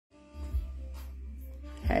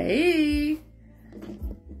Hey.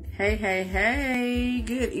 Hey.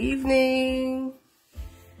 Good evening.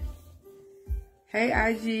 Hey,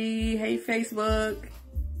 IG. Hey, Facebook.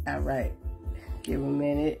 All right. Give a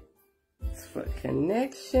minute for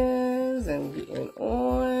connections and getting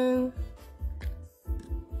on.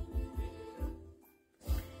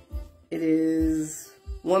 It is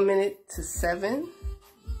 1 minute to 7.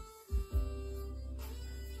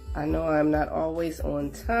 I know I'm not always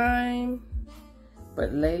on time,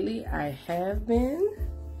 but lately I have been.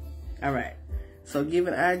 All right, so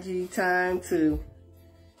giving IG time to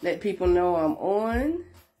let people know I'm on.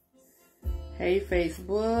 Hey,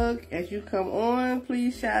 Facebook, as you come on,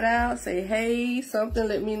 please shout out, say hey, something,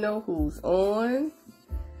 let me know who's on.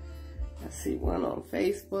 I see one on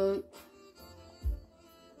Facebook.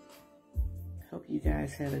 Hope you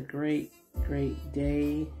guys had a great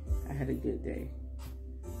day. I had a good day.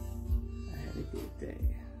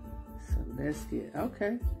 So let's get,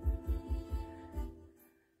 okay.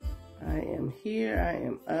 I am here, I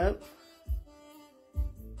am up.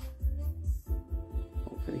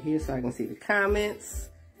 I'll put it here so I can see the comments.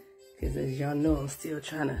 Because as y'all know, I'm still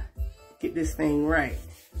trying to get this thing right.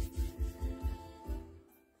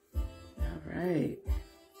 All right.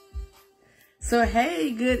 So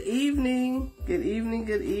hey, good evening. Good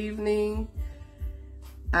evening.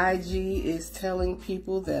 IG is telling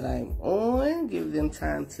people that I'm on. Give them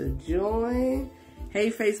time to join. Hey,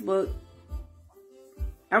 Facebook.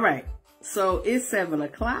 All right. So it's 7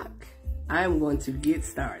 o'clock. I'm going to get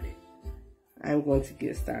started.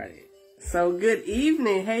 So good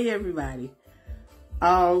evening. Hey, everybody.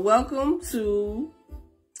 Welcome to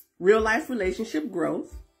Real Life Relationship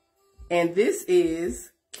Growth. And this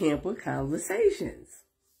is Camper Conversations.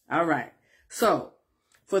 All right. So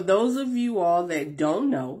for those of you all that don't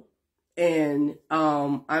know, and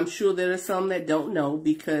I'm sure there are some that don't know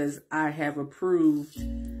because I have approved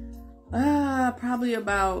probably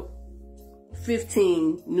about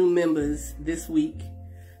 15 new members this week.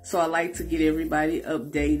 So I like to get everybody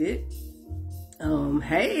updated.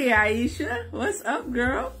 Hey, Aisha, what's up,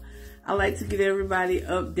 girl? I like to get everybody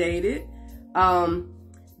updated.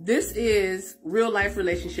 This is Real Life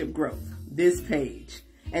Relationship Growth, this page.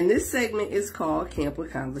 And this segment is called Camper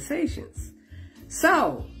Conversations.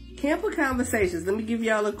 So, Camper Conversations, let me give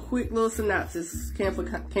y'all a quick little synopsis.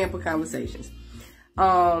 Camper Conversations.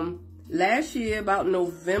 Last year, about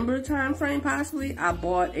November time frame possibly, I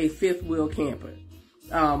bought a fifth wheel camper.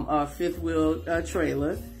 A fifth wheel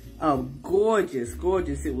trailer. Gorgeous.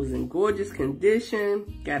 It was in gorgeous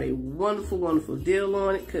condition. Got a wonderful deal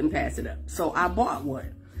on it. Couldn't pass it up. So I bought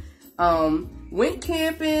one. Went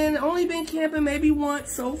camping, only been camping maybe once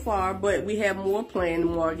so far, but we have more planned the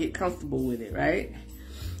more I get comfortable with it, right?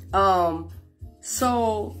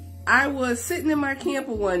 So I was sitting in my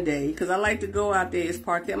camper one day because I like to go out there. It's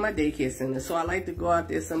parked at my daycare center, so I like to go out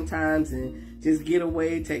there sometimes and just get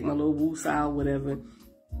away, take my little woosah, whatever.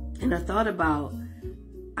 And I thought about,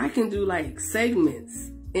 I can do like segments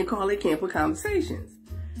and call it Camper Conversations.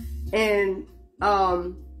 And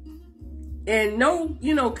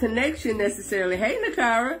no, connection necessarily. Hey,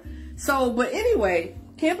 Nakara. So, but anyway,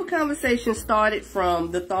 Camper Conversations started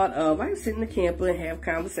from the thought of, I can sit in the camper and have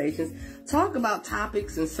conversations, talk about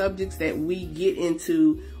topics and subjects that we get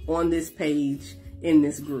into on this page in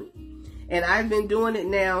this group. And I've been doing it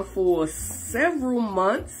now for several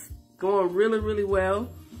months, going really well.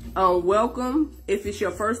 Welcome. If it's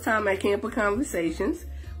your first time at Camper Conversations,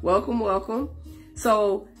 welcome.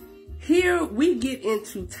 So, here we get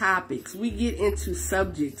into topics, we get into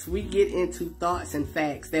subjects, we get into thoughts and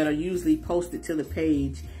facts that are usually posted to the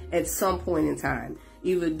page at some point in time,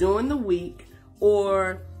 either during the week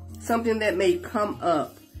or something that may come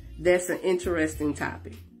up that's an interesting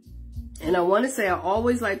topic. And I want to say I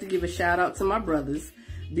always like to give a shout out to my brothers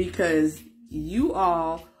because you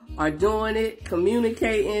all are doing it,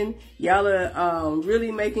 communicating. Y'all are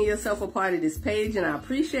really making yourself a part of this page, and I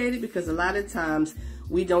appreciate it because a lot of times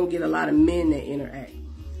we don't get a lot of men that interact.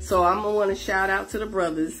 So I'm going to want to shout out to the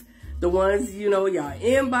brothers, the ones, y'all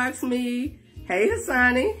inbox me. Hey,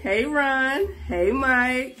 Hassani. Hey, Ron. Hey,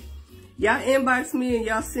 Mike. Y'all inbox me and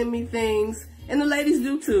y'all send me things. And the ladies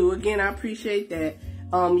do too. Again, I appreciate that.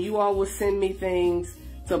 You all will send me things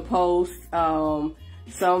to post.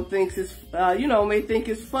 Some things is, may think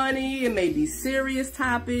it's funny. It may be serious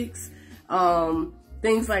topics.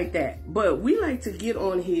 Things like that. But we like to get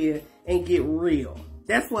on here and get real.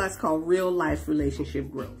 That's why it's called Real Life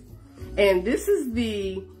Relationship Growth. And this is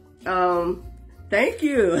the, thank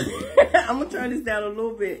you. I'm going to turn this down a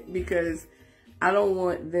little bit because I don't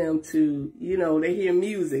want them to, they hear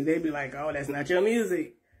music. They be like, oh, that's not your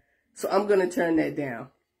music. So I'm going to turn that down.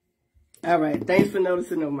 All right. Thanks for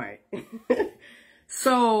noticing, no, Mike.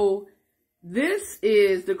 So this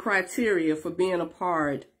is the criteria for being a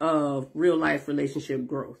part of real life relationship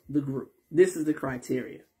growth, the group. This is the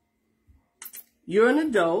criteria. You're an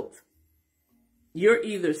adult. You're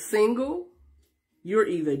either single, you're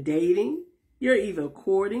either dating, you're either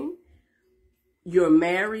courting, you're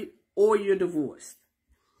married, or you're divorced.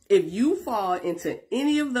 If you fall into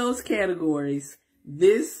any of those categories,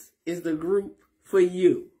 this is the group for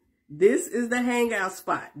you. This is the hangout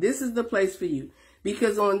spot. This is the place for you.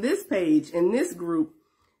 Because on this page, in this group,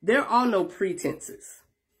 there are no pretenses.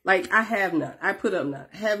 Like, I have none. I put up none.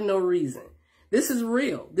 I have no reason. This is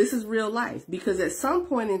real. This is real life. Because at some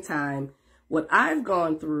point in time, what I've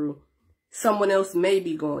gone through, someone else may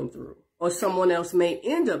be going through. Or someone else may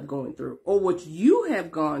end up going through. Or what you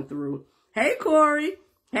have gone through. Hey, Corey.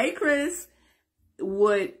 Hey, Chris.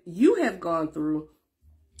 What you have gone through,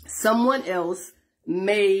 someone else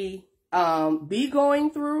may be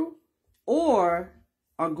going through. Or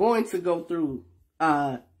are going to go through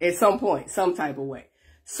at some point, some type of way.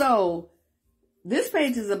 So this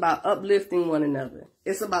page is about uplifting one another.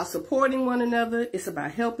 It's about supporting one another. It's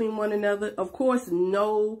about helping one another. Of course,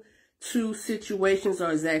 no two situations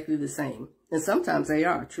are exactly the same. And sometimes they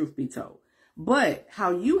are, truth be told. But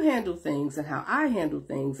how you handle things and how I handle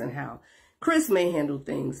things and how Chris may handle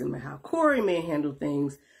things and how Corey may handle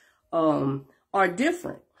things are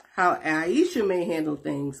different. How Aisha may handle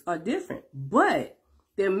things are different, but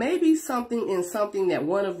there may be something in something that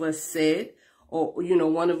one of us said, or, you know,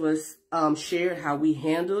 one of us shared how we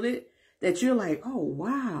handled it, that you're like, oh,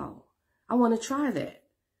 wow, I want to try that.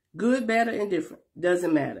 Good, better, indifferent.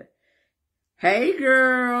 Doesn't matter. Hey,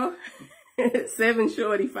 girl.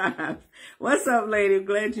 7:45. What's up, lady? I'm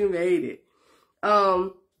glad you made it.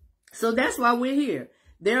 So that's why we're here.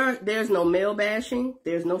 There's no male bashing.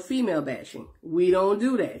 There's no female bashing. We don't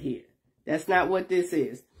do that here. That's not what this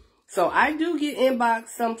is. So I do get inbox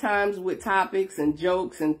sometimes with topics and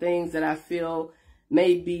jokes and things that I feel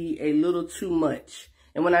may be a little too much.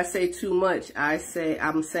 And when I say too much,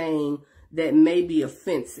 I'm saying that may be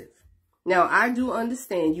offensive. Now, I do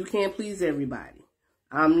understand you can't please everybody.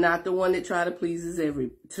 I'm not the one that try to please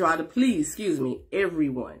everyone.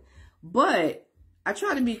 But I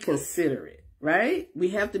try to be considerate. Right? We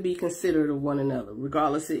have to be considerate of one another,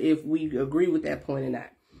 regardless of if we agree with that point or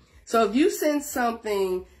not. So if you send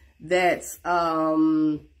something that's a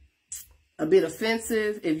bit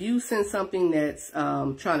offensive, if you send something that's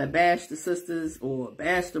trying to bash the sisters or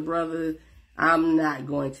bash the brothers, I'm not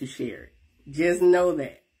going to share it. Just know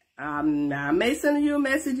that. I may send you a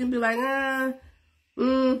message and be like,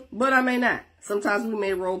 but I may not. Sometimes we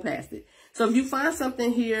may roll past it. So if you find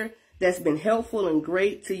something here that's been helpful and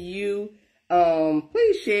great to you,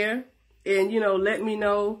 please share and, you know, let me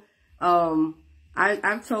know.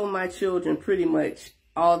 I've told my children pretty much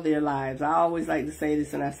all their lives. I always like to say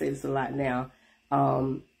this, and I say this a lot now.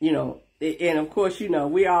 You know, and of course, you know,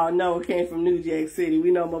 we all know it came from New Jack City.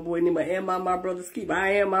 We know my boy Nima, am I my brother's keeper?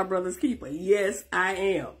 I am my brother's keeper. Yes, I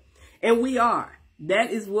am. And we are.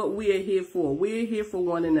 That is what we are here for. We're here for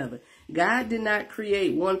one another. God did not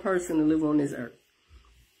create one person to live on this earth.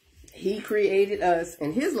 He created us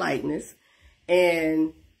in his likeness.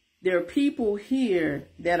 And there are people here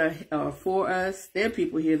that are for us. There are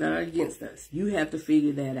people here that are against us. You have to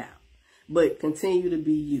figure that out. But continue to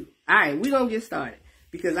be you. All right, we're going to get started.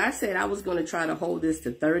 Because I said I was going to try to hold this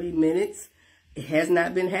to 30 minutes. It has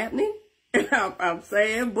not been happening. I'm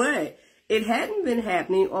saying, but it hadn't been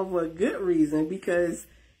happening over a good reason. Because,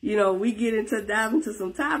 you know, we dive into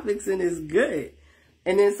some topics and it's good.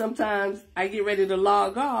 And then sometimes I get ready to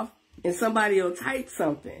log off and somebody will type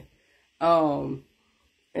something.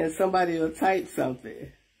 And somebody will type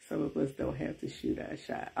something. Some of us don't have to shoot our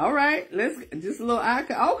shot. All right, just a little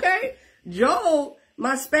icon. Okay, Joel,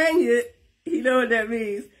 my Spaniard, you know what that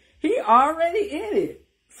means. He already in it.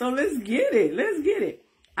 So let's get it. Let's get it.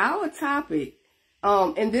 Our topic,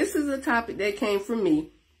 and this is a topic that came from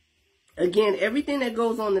me. Again, everything that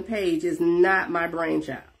goes on the page is not my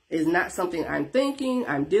brainchild. It's not something I'm thinking,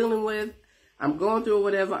 I'm dealing with, I'm going through or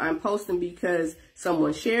whatever. I'm posting because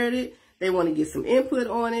someone shared it. They want to get some input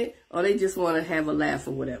on it, or they just want to have a laugh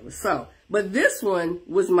or whatever. So, but this one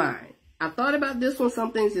was mine. I thought about this one.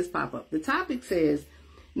 Some things just pop up. The topic says,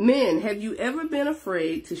 men, have you ever been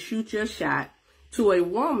afraid to shoot your shot to a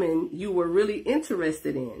woman you were really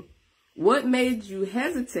interested in? What made you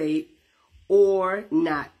hesitate or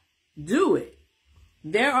not do it?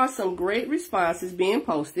 There are some great responses being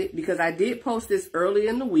posted because I did post this early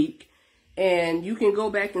in the week, and you can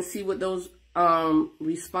go back and see what those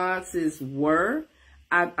responses were.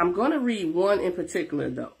 I'm going to read one in particular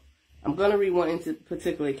though. I'm going to read one in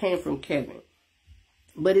particular. It came from Kevin.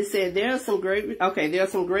 But it said, there are some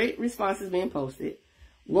great responses being posted.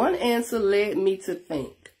 One answer led me to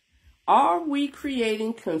think, are we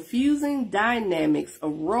creating confusing dynamics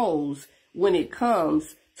of roles when it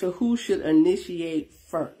comes to who should initiate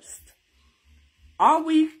first? Are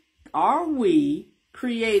we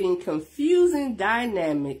creating confusing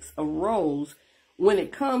dynamics of roles when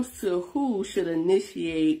it comes to who should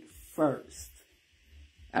initiate first?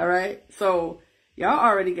 All right. So y'all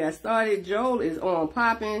already got started. Joel is on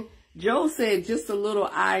popping. Joel said just a little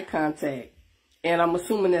eye contact. And I'm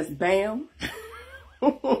assuming that's bam.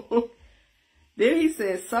 Then he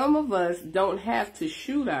said, some of us don't have to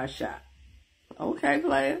shoot our shot. Okay,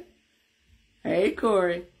 player. Hey,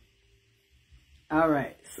 Corey. All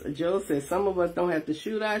right. So Joel says, some of us don't have to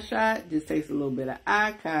shoot our shot. Just takes a little bit of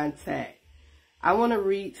eye contact. I want to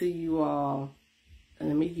read to you all.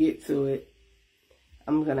 Let me get to it.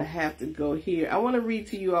 I'm going to have to go here. I want to read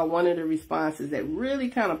to you all one of the responses that really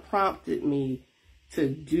kind of prompted me to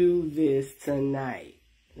do this tonight.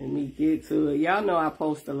 Let me get to it. Y'all know I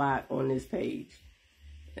post a lot on this page.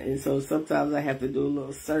 And so sometimes I have to do a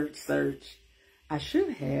little search. I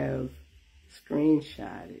should have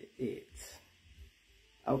screenshotted it.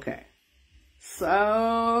 Okay.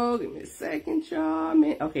 So, give me a second, y'all.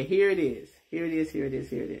 Okay, here it is. Here it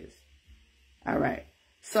is. All right.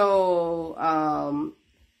 So,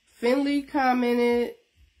 Finley commented.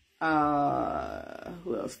 Who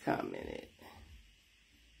else commented?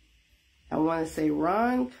 I want to say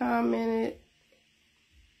Ron commented.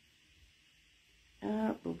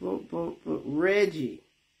 Reggie.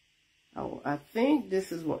 Oh, I think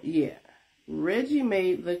this is what, yeah. Reggie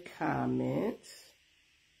made the comment.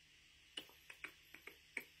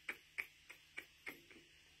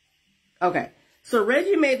 Okay, so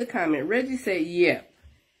Reggie made the comment. Reggie said, yep.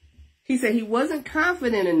 He said he wasn't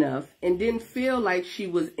confident enough and didn't feel like she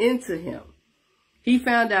was into him. He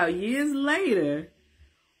found out years later,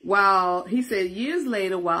 while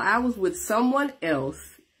I was with someone else,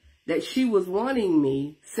 that she was wanting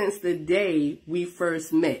me since the day we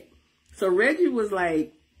first met. So Reggie was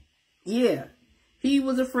like, yeah, he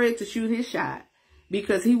was afraid to shoot his shot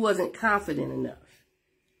because he wasn't confident enough.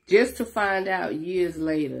 Just to find out years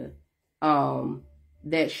later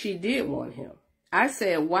that she did want him. I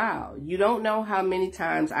said, wow, you don't know how many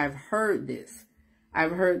times I've heard this.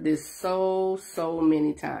 I've heard this so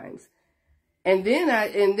many times. And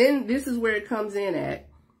then this is where it comes in at.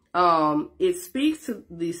 It speaks to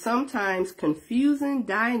the sometimes confusing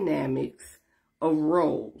dynamics of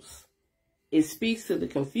roles. It speaks to the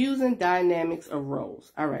confusing dynamics of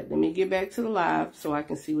roles. All right, let me get back to the live so I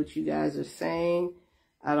can see what you guys are saying.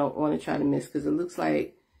 I don't want to try to miss because it looks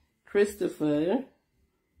like Christopher,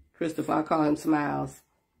 I call him Smiles.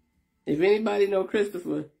 If anybody know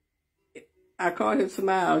Christopher, I call him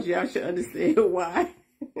Smiles. Y'all should understand why.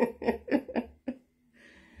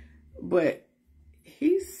 But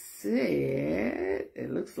he said,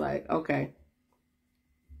 it looks like, okay.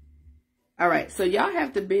 All right, so y'all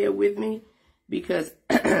have to bear with me because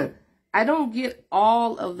I don't get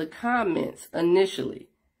all of the comments initially.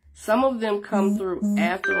 Some of them come through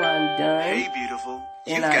after I'm done. Hey, beautiful.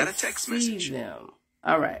 You've got a text message. Them.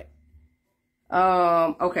 All right.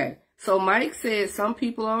 Okay. So Mike said some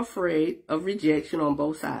people are afraid of rejection on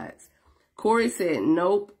both sides. Corey said,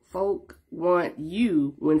 nope, folk want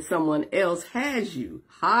you when someone else has you.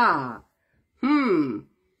 Ha.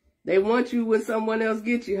 They want you when someone else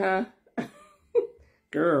gets you, huh?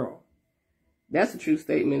 Girl. That's a true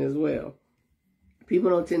statement as well. People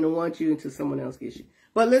don't tend to want you until someone else gets you.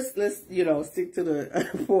 But let's stick to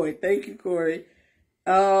the point. Thank you, Corey.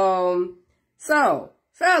 So,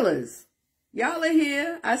 fellas, y'all are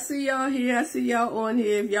here. I see y'all here. I see y'all on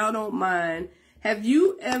here. If y'all don't mind, have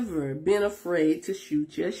you ever been afraid to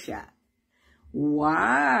shoot your shot?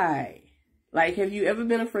 Why? Like, have you ever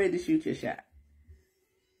been afraid to shoot your shot?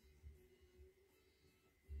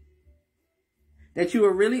 That you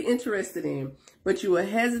were really interested in, but you were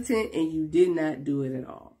hesitant and you did not do it at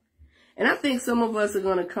all. And I think some of us are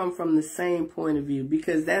going to come from the same point of view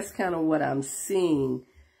because that's kind of what I'm seeing.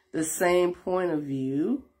 The same point of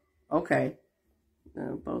view. Okay.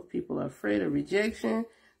 Both people are afraid of rejection.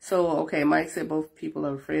 So, okay, Mike said both people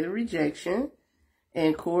are afraid of rejection.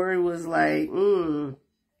 And Corey was like,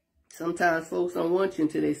 sometimes folks don't want you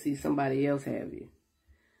until they see somebody else have you.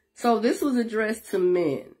 So this was addressed to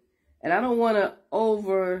men. And I don't want to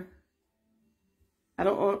overdo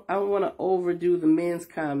the men's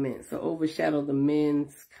comments or overshadow the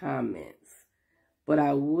men's comments. But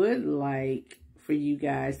I would like for you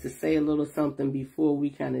guys to say a little something before we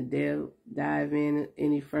kind of dive in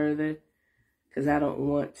any further. because I don't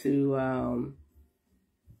want to, I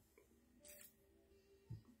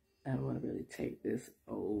don't want to really take this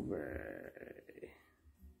over.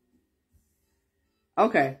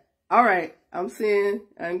 Okay. All right. I'm seeing.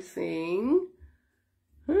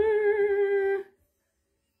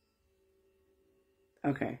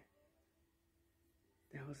 Okay.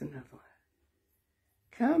 That was another one.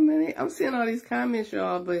 Comment. I'm seeing all these comments,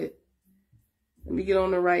 y'all, but let me get on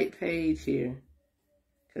the right page here,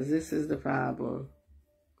 because this is the problem.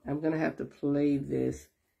 I'm going to have to play this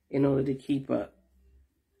in order to keep up.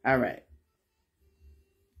 All right.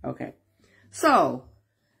 Okay. So,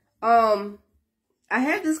 I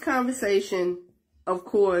had this conversation, of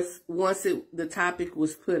course, once the topic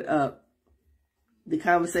was put up. The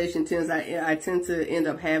conversation I tend to end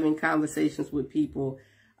up having conversations with people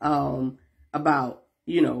about,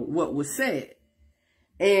 you know, what was said.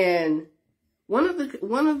 And one of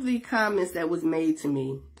the comments that was made to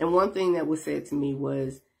me, and one thing that was said to me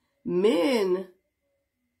was, men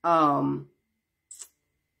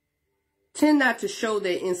tend not to show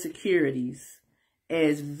their insecurities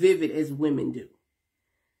as vivid as women do.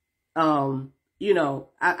 You know,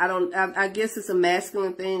 I guess it's a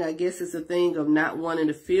masculine thing. I guess it's a thing of not wanting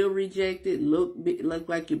to feel rejected, look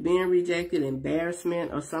like you're being rejected,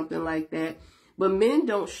 embarrassment or something like that. But men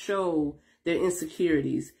don't show their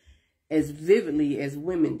insecurities as vividly as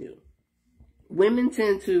women do. Women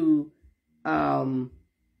tend to,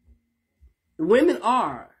 women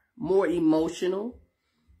are more emotional.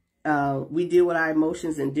 We deal with our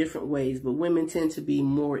emotions in different ways, but women tend to be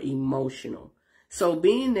more emotional. So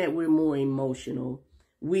being that we're more emotional,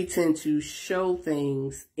 we tend to show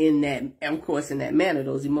things in that, of course, in that manner.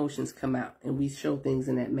 Those emotions come out and we show things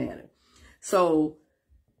in that manner. So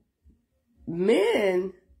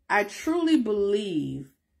men, I truly believe,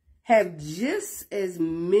 have just as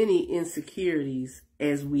many insecurities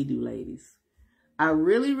as we do, ladies. I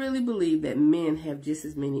really, really believe that men have just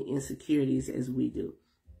as many insecurities as we do.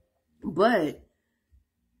 But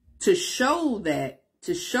to show that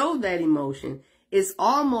emotion, it's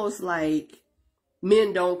almost like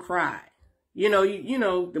men don't cry. You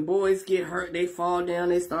know, the boys get hurt, they fall down,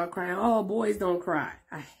 they start crying. Oh, boys don't cry.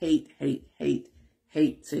 I hate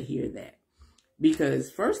to hear that.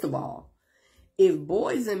 Because first of all, if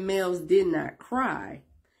boys and males did not cry,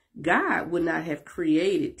 God would not have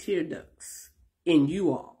created tear ducts in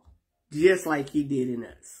you all, just like he did in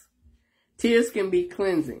us. Tears can be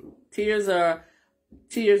cleansing. Tears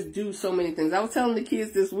do so many things. I was telling the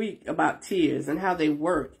kids this week about tears and how they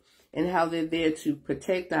work and how they're there to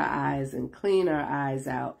protect our eyes and clean our eyes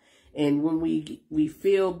out. And when we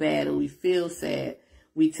feel bad and we feel sad,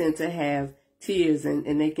 we tend to have tears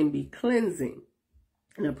and they can be cleansing.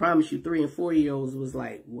 And I promise you, 3- and 4-year-olds was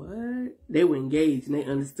like, what? They were engaged and they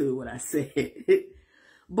understood what I said.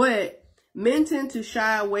 But men tend to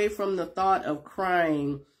shy away from the thought of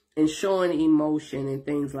crying and showing emotion and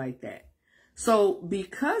things like that. So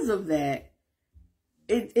because of that,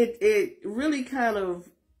 it really kind of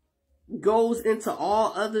goes into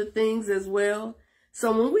all other things as well.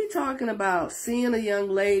 So when we're talking about seeing a young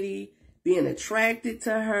lady, being attracted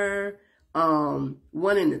to her,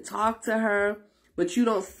 wanting to talk to her, but you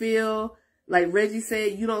don't feel, like Reggie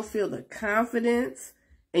said, you don't feel the confidence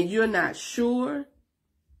and you're not sure.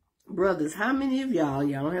 Brothers, how many of y'all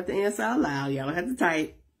don't have to answer out loud, y'all don't have to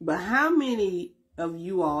type, but how many of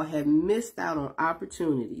you all have missed out on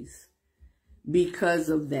opportunities because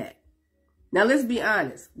of that? Now, let's be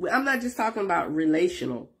honest. I'm not just talking about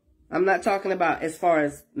relational. I'm not talking about as far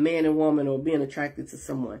as man and woman or being attracted to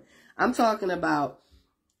someone. I'm talking about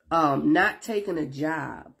not taking a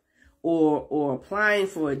job or applying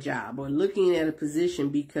for a job or looking at a position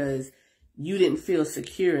because you didn't feel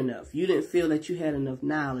secure enough. You didn't feel that you had enough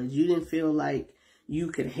knowledge. You didn't feel like you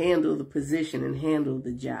could handle the position and handle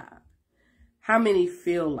the job. How many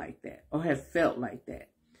feel like that or have felt like that?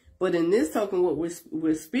 But in this token, what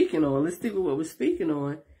we're speaking on, let's stick with what we're speaking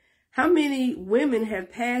on. How many women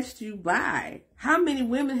have passed you by? How many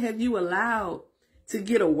women have you allowed to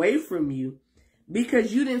get away from you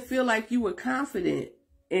because you didn't feel like you were confident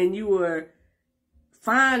and you were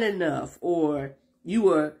fine enough, or you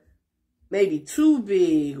were maybe too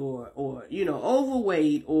big or you know,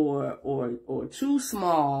 overweight or too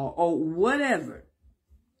small or whatever?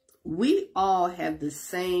 We all have the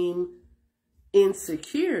same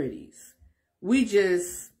insecurities. We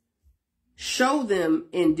just show them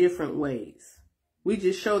in different ways.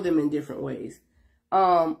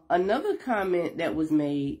 Another comment that was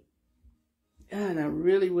made, and I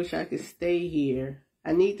really wish I could stay here.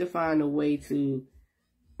 I need to find a way to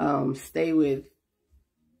stay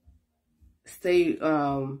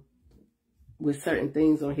with certain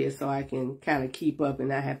things on here so I can kind of keep up and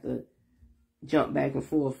not have to jump back and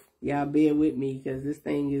forth. Y'all bear with me because this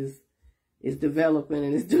thing is developing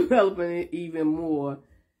and it's developing even more,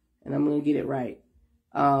 and I'm gonna get it right.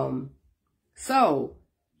 So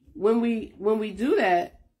when we do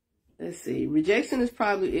that, let's see, rejection is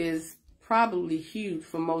probably huge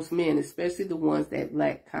for most men, especially the ones that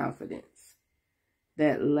lack confidence.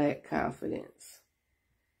 It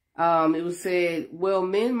was said, well,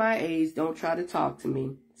 men my age don't try to talk to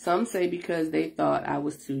me. Some say because they thought I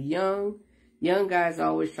was too young. Young guys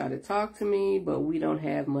always try to talk to me, but we don't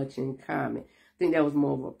have much in common. I think that was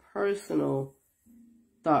more of a personal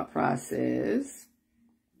thought process.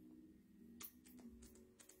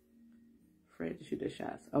 Afraid to shoot their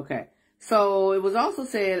shots. Okay. So it was also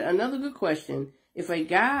said, another good question, if a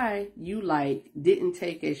guy you like didn't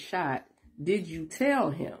take a shot, did you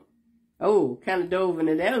tell him? Oh, kind of dove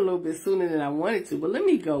into that a little bit sooner than I wanted to, but let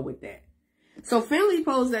me go with that. So Finley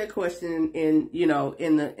posed that question in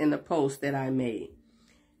the post that I made.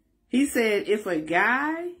 He said, if a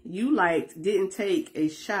guy you liked didn't take a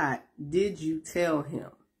shot, did you tell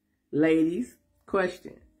him? Ladies,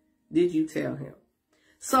 question, did you tell him?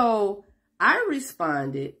 So I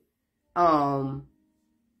responded and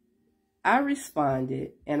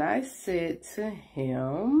I said to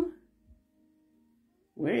him,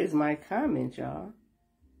 where is my comment, y'all?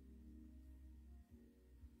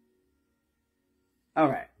 All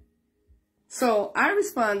right. So I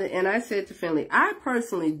responded and I said to Finley, I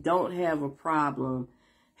personally don't have a problem.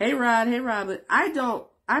 Hey, Rod. Hey, Robert. I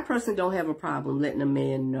personally don't have a problem letting a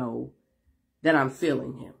man know that I'm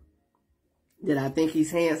feeling him, that I think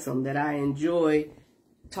he's handsome, that I enjoy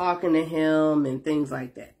talking to him and things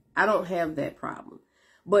like that. I don't have that problem.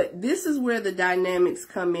 But this is where the dynamics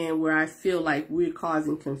come in, where I feel like we're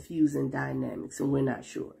causing confusing dynamics and we're not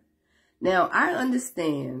sure. Now, I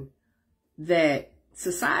understand that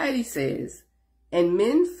society says, and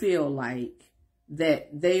men feel like that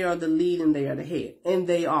they are the lead and they are the head. And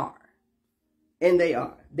they are. And they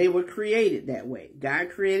are. They were created that way.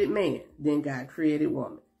 God created man, then God created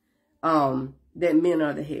woman. That men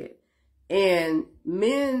are the head. And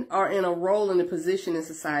men are in a role and a position in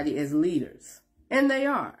society as leaders. And they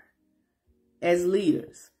are, as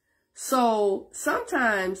leaders. So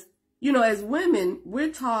sometimes, as women,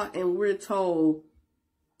 we're taught and we're told,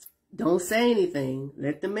 don't say anything.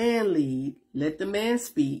 Let the man lead. Let the man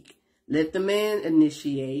speak. Let the man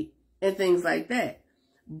initiate and things like that.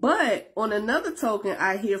 But on another token,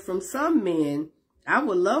 I hear from some men, I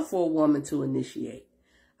would love for a woman to initiate.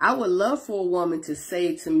 I would love for a woman to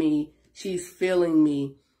say to me, she's feeling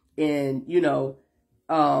me and,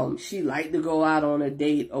 she like to go out on a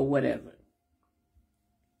date or whatever.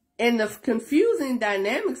 And the confusing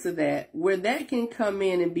dynamics of that, where that can come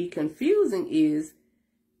in and be confusing, is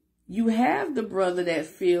you have the brother that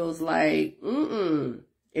feels like,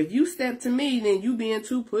 if you step to me, then you being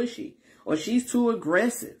too pushy, or she's too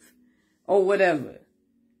aggressive, or whatever.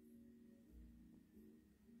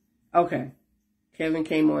 Okay. Kevin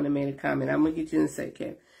came on and made a comment. I'm going to get you in a sec,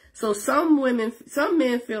 Kevin. So some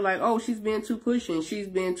men feel like, oh, she's being too pushy and she's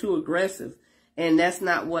being too aggressive. And that's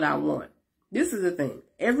not what I want. This is the thing.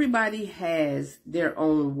 Everybody has their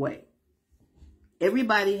own way.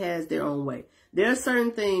 Everybody has their own way. There are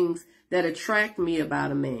certain things that attract me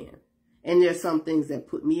about a man. And there's some things that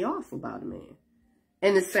put me off about a man.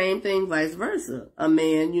 And the same thing vice versa. A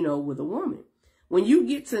man, with a woman. When you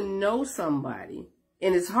get to know somebody,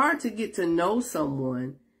 and it's hard to get to know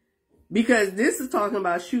someone, because this is talking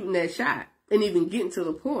about shooting that shot and even getting to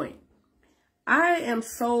the point. I am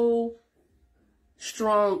so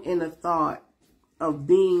strong in the thought of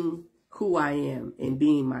being who I am and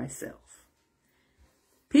being myself.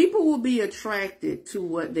 People will be attracted to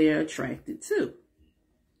what they're attracted to.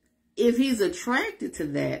 If he's attracted to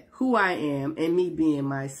that, who I am and me being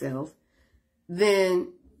myself, then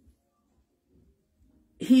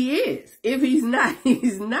he is. If he's not,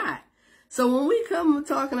 he's not. So when we come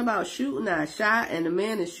talking about shooting our shot and the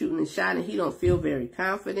man is shooting a shot and he don't feel very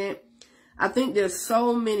confident, I think there's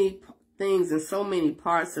so many things and so many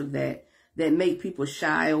parts of that make people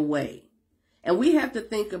shy away. And we have to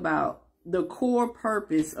think about the core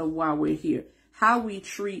purpose of why we're here, how we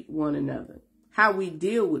treat one another, how we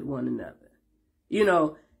deal with one another.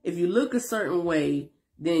 If you look a certain way,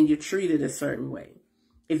 then you're treated a certain way.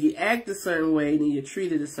 If you act a certain way, then you're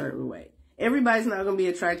treated a certain way. Everybody's not going to be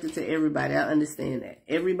attracted to everybody. I understand that.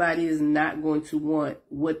 Everybody is not going to want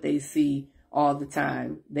what they see all the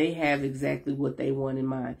time. They have exactly what they want in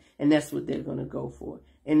mind, and that's what they're going to go for.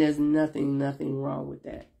 And there's nothing wrong with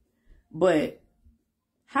that. But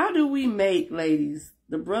how do we make, ladies,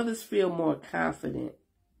 the brothers feel more confident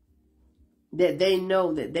that they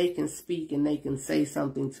know that they can speak and they can say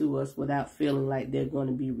something to us without feeling like they're going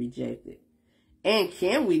to be rejected. And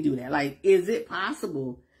can we do that? Like, is it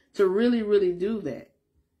possible to really, really do that?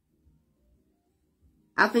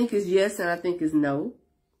 I think it's yes and I think it's no.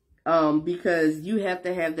 Because you have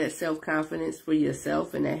to have that self-confidence for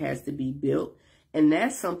yourself, and that has to be built. And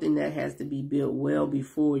that's something that has to be built well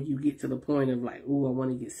before you get to the point of like, oh, I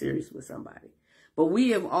want to get serious with somebody. But we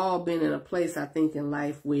have all been in a place, I think, in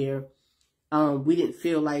life where we didn't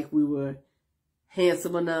feel like we were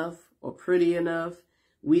handsome enough or pretty enough.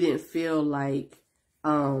 We didn't feel like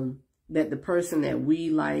that the person that we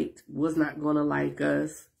liked was not going to like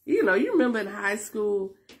us. You know, you remember in high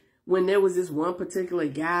school when there was this one particular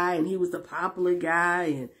guy and he was the popular guy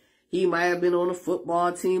and he might have been on a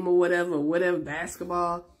football team or whatever,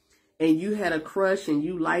 basketball, and you had a crush and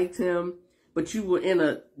you liked him, but you were in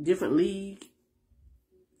a different league,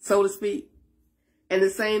 so to speak. And the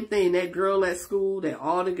same thing, that girl at school that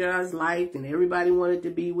all the guys liked and everybody wanted to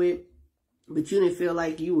be with, but you didn't feel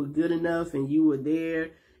like you were good enough and you were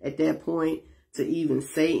there at that point to even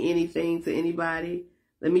say anything to anybody.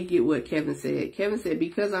 Let me get what Kevin said. Kevin said,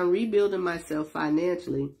 because I'm rebuilding myself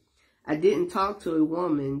financially, I didn't talk to a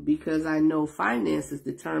woman because I know finances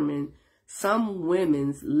determine some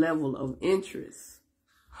women's level of interest.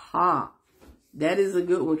 Ha. That is a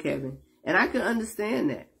good one, Kevin. And I can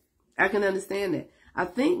understand that. I can understand that. I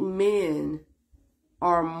think men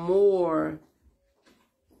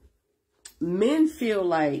feel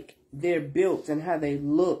like they're built and how they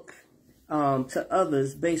look to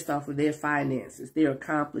others based off of their finances, their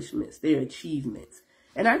accomplishments, their achievements.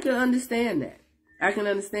 And I can understand that. I can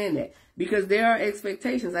understand that because there are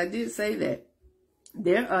expectations. I did say that.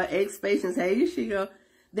 There are expectations. Hey, here she go.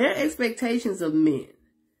 There are expectations of men.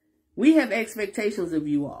 We have expectations of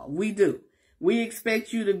you all. We do. We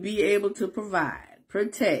expect you to be able to provide,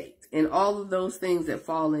 protect, and all of those things that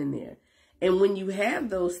fall in there. And when you have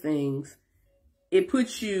those things, it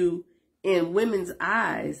puts you in women's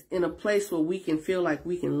eyes in a place where we can feel like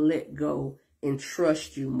we can let go and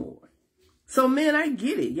trust you more. So, men, I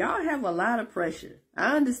get it. Y'all have a lot of pressure.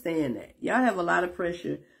 I understand that. Y'all have a lot of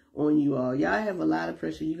pressure on you all. Y'all have a lot of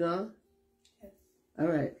pressure. You gone? Yes. All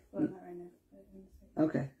right. Well, not right now.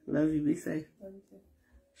 Okay. Love you. Be safe. Love you too.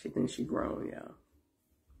 She thinks she grown, y'all.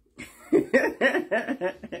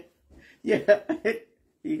 Yeah.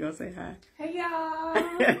 You gonna say hi? Hey, y'all.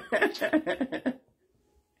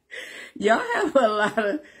 Y'all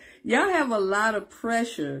have a lot of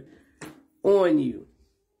pressure on you.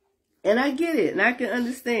 And I get it, and I can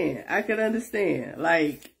understand.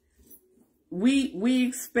 Like, we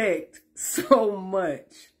expect so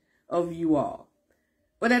much of you all.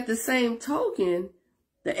 But at the same token,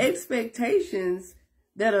 the expectations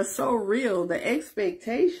that are so real, the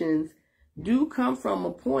expectations do come from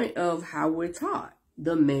a point of how we're taught.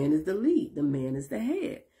 The man is the lead. The man is the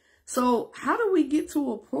head. So how do we get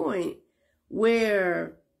to a point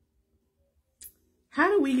where,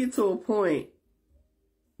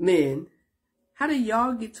 men, how do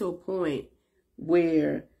y'all get to a point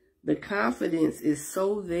where the confidence is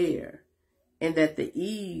so there and that the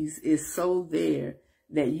ease is so there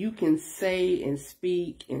that you can say and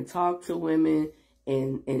speak and talk to women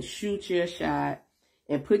and shoot your shot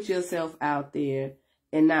and put yourself out there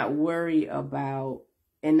and not worry about,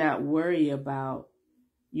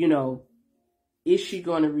 you know, is she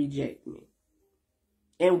going to reject me?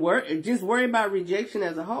 And just worry about rejection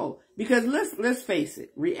as a whole. Because let's face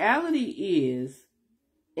it, reality is,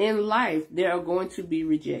 in life, there are going to be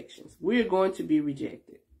rejections. We're going to be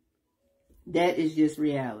rejected. That is just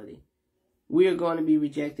reality. We are going to be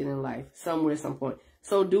rejected in life, somewhere, some point.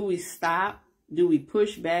 So do we stop? Do we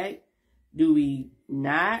push back? Do we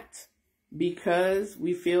not? Because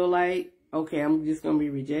we feel like, okay, I'm just going to be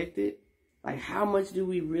rejected. Like, how much do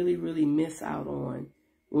we really, really miss out on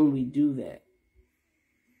when we do that?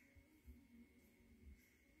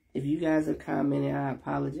 If you guys are commenting, I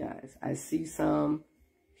apologize. I see some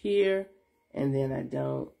here, and then I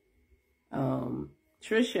don't.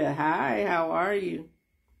 Trisha, hi, how are you?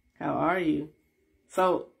 How are you?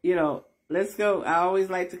 So, you know, let's go. I always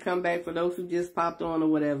like to come back for those who just popped on or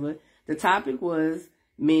whatever. The topic was,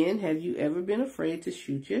 men, have you ever been afraid to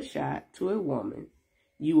shoot your shot to a woman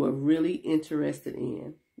you were really interested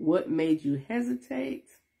in? What made you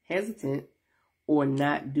hesitant, or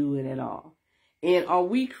not do it at all? And are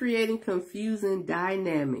we creating confusing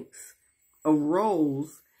dynamics of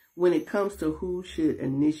roles when it comes to who should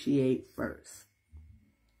initiate first?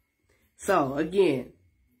 So again,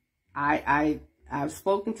 I've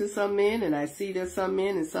spoken to some men, and I see that some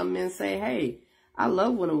men say, hey, I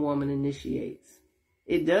love when a woman initiates.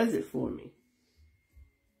 It does it for me.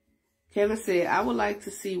 Kevin said, I would like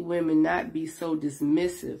to see women not be so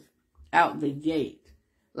dismissive out the gate.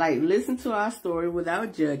 Like, listen to our story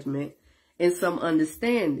without judgment and some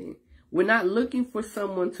understanding. We're not looking for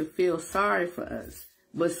someone to feel sorry for us,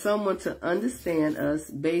 but someone to understand us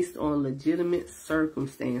based on legitimate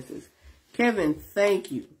circumstances. Kevin,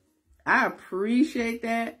 thank you. I appreciate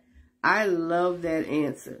that. I love that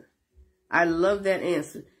answer. I love that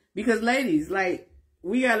answer. Because, ladies, like,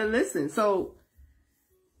 we got to listen. So,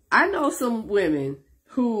 I know some women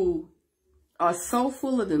who are so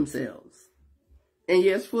full of themselves, and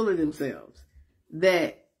yes, full of themselves,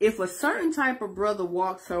 that if a certain type of brother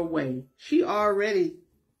walks her way, she already,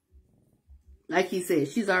 like he said,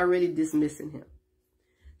 she's already dismissing him.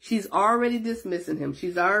 She's already dismissing him.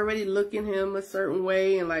 She's already looking him a certain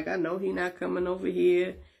way and like, I know he not coming over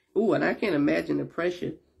here. Ooh, and I can't imagine the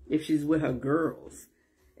pressure if she's with her girls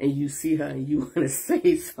and you see her and you want to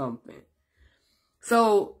say something.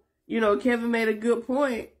 So, you know, Kevin made a good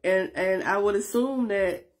point, and I would assume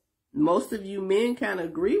that most of you men kind of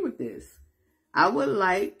agree with this. I would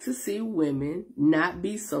like to see women not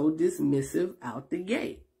be so dismissive out the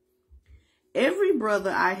gate. Every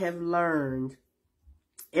brother I have learned,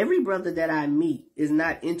 every brother that I meet is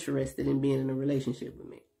not interested in being in a relationship with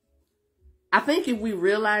me. I think if we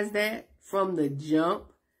realize that from the jump,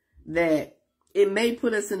 that it may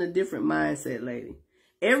put us in a different mindset, lady.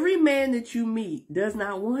 Every man that you meet does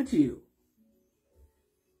not want you.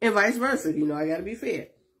 And vice versa. You know, I got to be fair.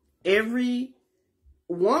 Every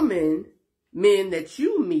woman, men that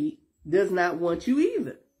you meet does not want you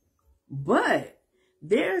either. But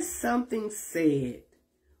there's something said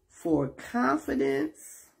for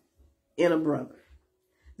confidence in a brother.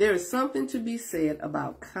 There is something to be said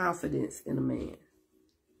about confidence in a man.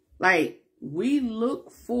 Like, we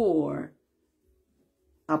look for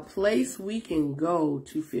a place we can go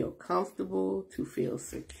to feel comfortable, to feel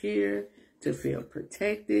secure, to feel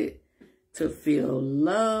protected, to feel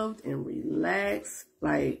loved and relaxed.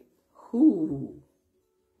 Like, who?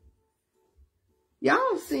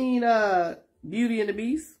 Y'all seen Beauty and the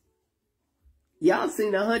Beast? Y'all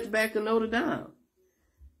seen The Hunchback of Notre Dame?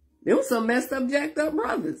 There was some messed up, jacked up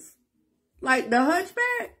brothers. Like the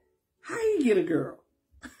Hunchback, how you get a girl?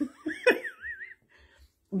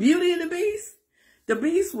 Beauty and the Beast? The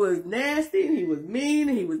Beast was nasty, and he was mean,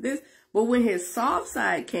 and he was this. But when his soft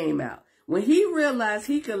side came out, when he realized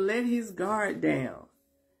he could let his guard down,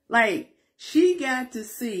 like, she got to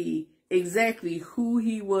see exactly who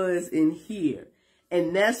he was in here.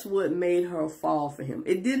 And that's what made her fall for him.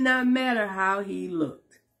 It did not matter how he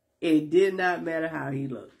looked. It did not matter how he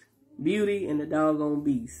looked. Beauty and the doggone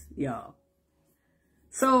Beast, y'all.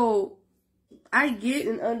 So, I get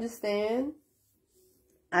and understand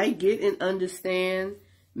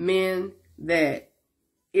men that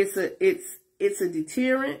it's a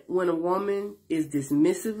deterrent when a woman is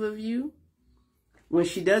dismissive of you, when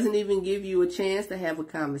she doesn't even give you a chance to have a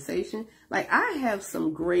conversation. Like, I have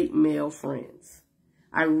some great male friends.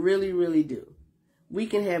 I really, really do. We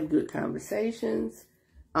can have good conversations.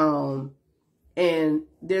 And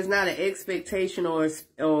there's not an expectation or,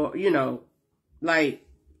 you know, like,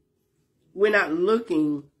 we're not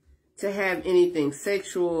looking to have anything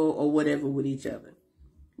sexual or whatever with each other.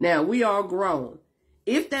 Now, we are grown.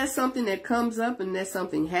 If that's something that comes up and that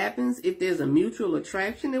something happens, if there's a mutual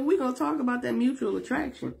attraction, then we're going to talk about that mutual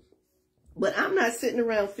attraction. But I'm not sitting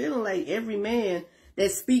around feeling like every man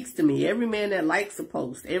that speaks to me, every man that likes a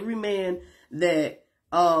post, every man that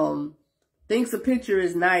thinks a picture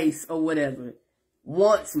is nice or whatever,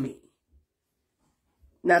 wants me.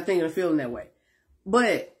 Not thinking or feeling that way.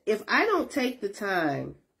 But if I don't take the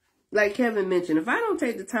time, like Kevin mentioned, if I don't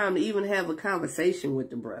take the time to even have a conversation with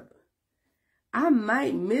the brother, I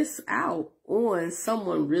might miss out on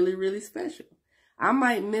someone really, really special. I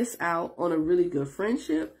might miss out on a really good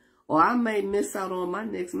friendship, or I may miss out on my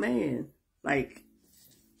next man. Like,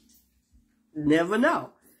 never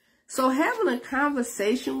know. So having a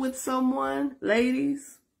conversation with someone,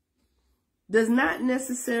 ladies, does not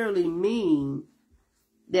necessarily mean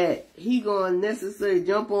that he gonna necessarily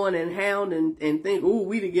jump on and hound and think, ooh,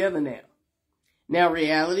 we together now. Now,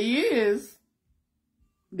 reality is,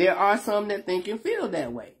 there are some that think and feel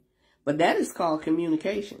that way. But that is called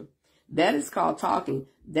communication. That is called talking.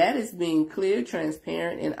 That is being clear,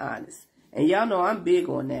 transparent, and honest. And y'all know I'm big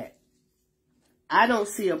on that. I don't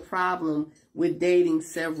see a problem with dating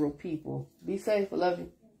several people. Be safe, I love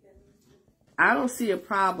you. I don't see a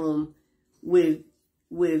problem with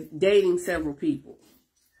dating several people.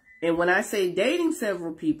 And when I say dating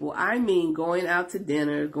several people, I mean going out to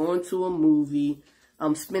dinner, going to a movie,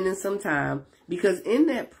 spending some time. Because in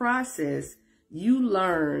that process, you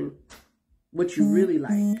learn what you really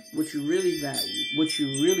like, what you really value, what you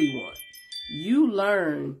really want. You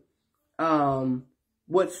learn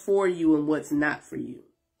what's for you and what's not for you.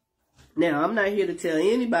 Now, I'm not here to tell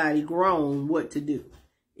anybody grown what to do.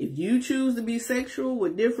 If you choose to be sexual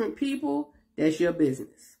with different people, that's your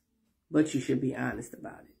business. But you should be honest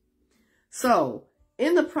about it. So,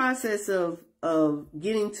 in the process of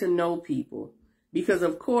getting to know people, because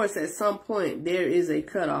of course at some point there is a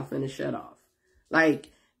cutoff and a shutoff.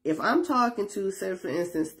 Like, if I'm talking to, say for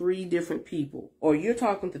instance, 3 different people, or you're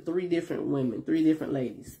talking to 3 different women, 3 different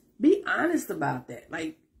ladies, be honest about that.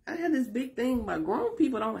 Like, I had this big thing about grown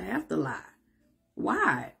people don't have to lie.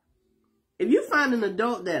 Why? If you find an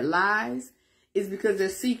adult that lies, it's because they're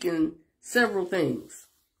seeking several things.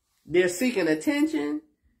 They're seeking attention.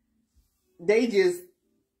 They just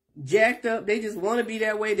jacked up. They just want to be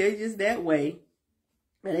that way. They're just that way.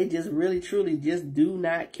 And they just really, truly just do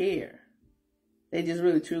not care. They just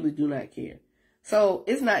really, truly do not care. So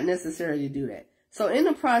it's not necessary to do that. So in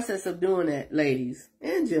the process of doing that, ladies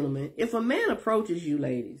and gentlemen, if a man approaches you,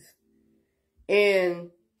 ladies, and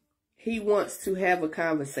he wants to have a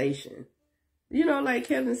conversation, you know, like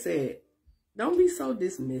Kevin said, don't be so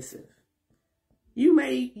dismissive. You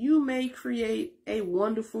may create a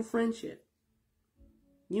wonderful friendship.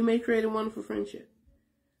 You may create a wonderful friendship.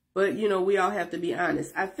 But, you know, we all have to be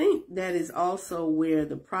honest. I think that is also where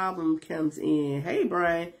the problem comes in. Hey,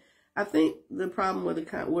 Brian, I think the problem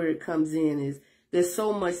where it comes in is there's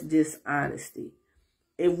so much dishonesty.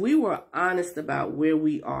 If we were honest about where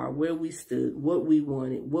we are, where we stood, what we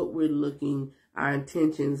wanted, what we're looking, our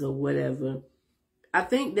intentions or whatever, I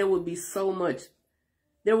think there would be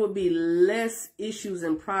less issues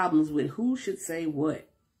and problems with who should say what,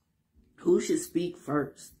 who should speak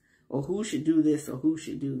first, or who should do this or who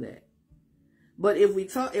should do that. But if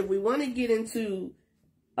we want to get into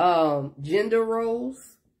gender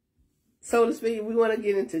roles, so to speak, we want to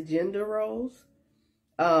get into gender roles.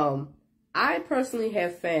 I personally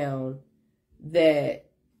have found that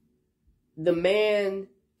the men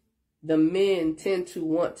tend to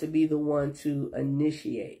want to be the one to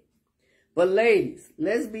initiate. But ladies,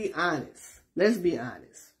 let's be honest. Let's be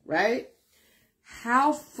honest, right?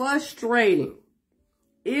 How frustrating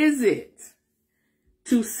is it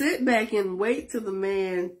to sit back and wait till the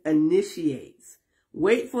man initiates?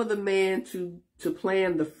 Wait for the man to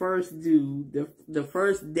plan the first the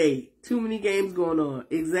first date. Too many games going on.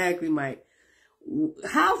 Exactly, Mike.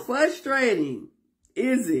 How frustrating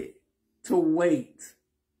is it to wait?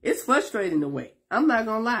 It's frustrating to wait. I'm not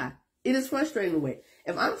going to lie. It is frustrating to wait.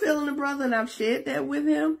 If I'm feeling a brother and I've shared that with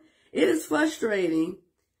him, it is frustrating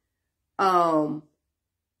to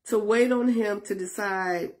wait on him to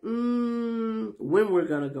decide when we're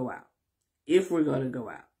going to go out, if we're going to go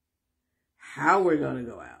out, how we're going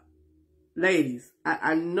to go out. Ladies,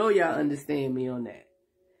 I know y'all understand me on that.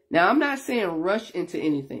 Now, I'm not saying rush into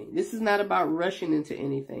anything. This is not about rushing into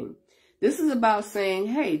anything. This is about saying,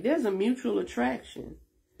 hey, there's a mutual attraction.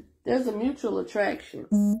 There's a mutual attraction.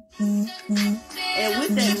 And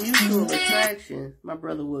with that mutual attraction, my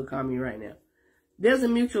brother would call me right now. There's a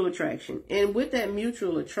mutual attraction. And with that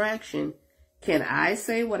mutual attraction, can I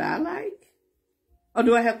say what I like? Or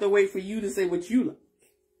do I have to wait for you to say what you like?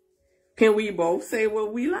 Can we both say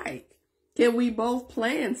what we like? Can we both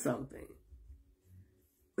plan something?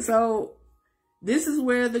 So this is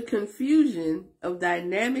where the confusion of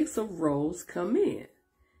dynamics of roles come in.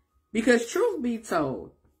 Because truth be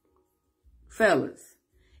told, fellas,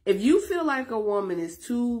 if you feel like a woman is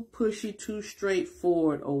too pushy, too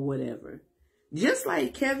straightforward or whatever, just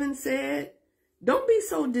like Kevin said, don't be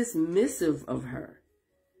so dismissive of her.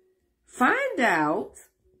 Find out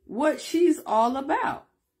what she's all about.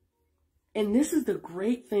 And this is the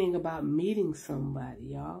great thing about meeting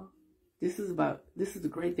somebody, y'all. This is the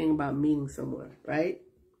great thing about meeting someone, right?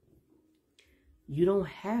 You don't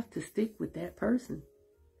have to stick with that person.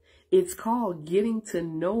 It's called getting to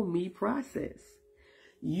know me process.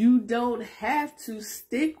 You don't have to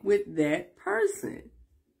stick with that person.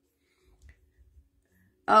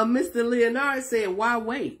 Mr. Leonard said, why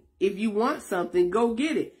wait? If you want something, go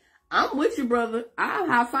get it. I'm with you, brother. I'll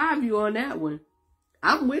high five you on that one.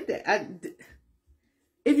 I'm with that.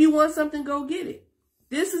 If you want something, go get it.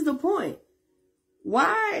 This is the point.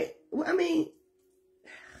 Why? I mean,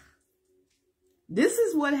 this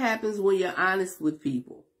is what happens when you're honest with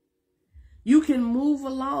people. You can move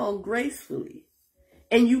along gracefully.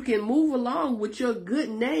 And you can move along with your good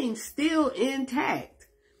name still intact.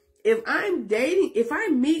 If I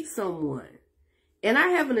meet someone and I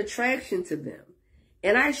have an attraction to them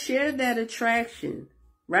and I share that attraction,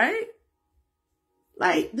 right?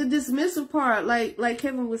 Like the dismissive part, like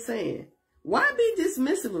Kevin was saying, Why be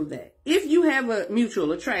dismissive of that? If you have a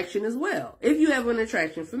mutual attraction as well, if you have an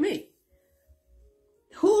attraction for me.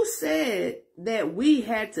 Who said that we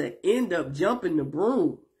had to end up jumping the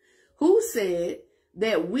broom? Who said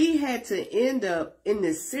that we had to end up in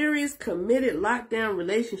this serious, committed, lockdown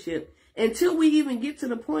relationship until we even get to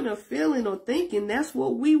the point of feeling or thinking that's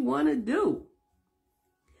what we want to do?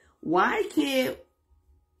 Why can't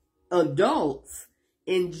adults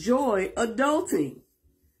enjoy adulting?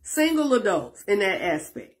 Single adults in that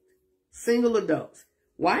aspect. Single adults.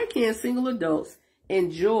 Why can't single adults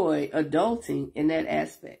enjoy adulting in that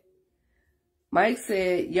aspect? Mike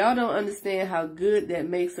said, y'all don't understand how good that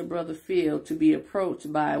makes a brother feel to be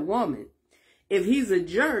approached by a woman. If he's a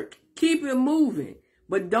jerk, keep it moving,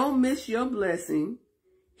 but don't miss your blessing.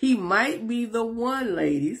 He might be the one,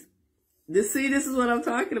 ladies. This is what I'm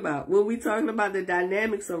talking about. When we're talking about the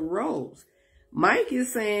dynamics of roles, Mike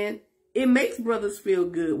is saying it makes brothers feel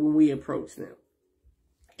good when we approach them.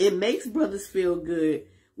 It makes brothers feel good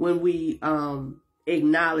when we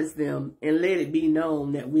acknowledge them and let it be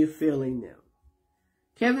known that we're feeling them.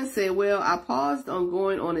 Kevin said, well, I paused on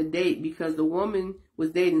going on a date because the woman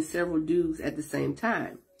was dating several dudes at the same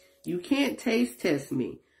time. You can't taste test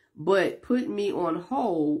me, but put me on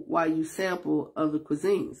hold while you sample other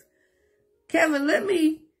cuisines. Kevin, let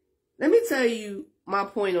me tell you my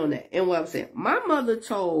point on that and what I'm saying. My mother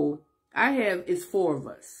told, it's 4 of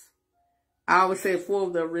us. I always say 4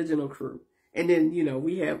 of the original crew. And then,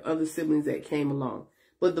 we have other siblings that came along.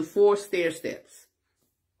 But the 4 stair steps.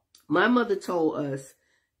 My mother told us,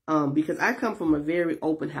 because I come from a very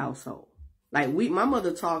open household. Like my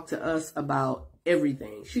mother talked to us about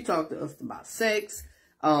everything. She talked to us about sex,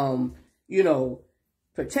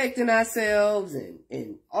 protecting ourselves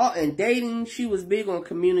and dating. She was big on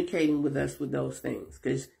communicating with us with those things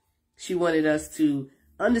because she wanted us to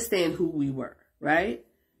understand who we were, right?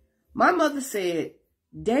 My mother said,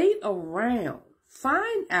 date around,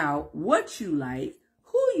 find out what you like,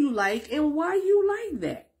 who you like, and why you like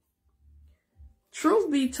that.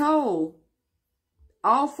 Truth be told,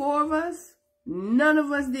 all 4 of us, none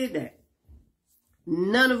of us did that.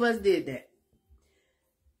 None of us did that.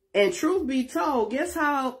 And truth be told, guess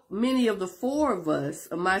how many of the 4 of us,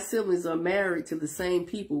 of my siblings, are married to the same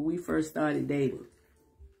people we first started dating?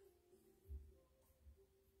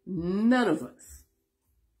 None of us.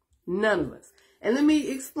 None of us. And let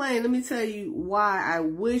me tell you why I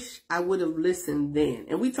wish I would have listened then.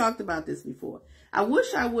 And we talked about this before. I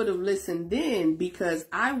wish I would have listened then because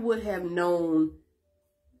I would have known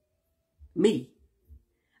me.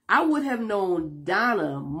 I would have known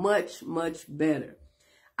Donna much, much better.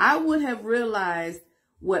 I would have realized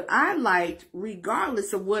what I liked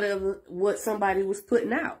regardless of what somebody was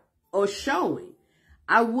putting out or showing.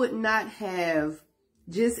 I would not have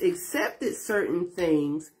just accepted certain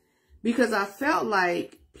things because I felt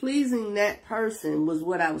like pleasing that person was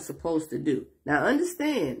what I was supposed to do. Now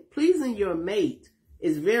understand, pleasing your mate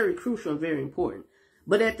is very crucial and very important.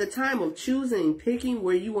 But at the time of choosing, picking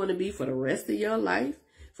where you want to be for the rest of your life,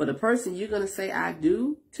 for the person you're going to say I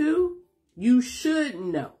do to, you should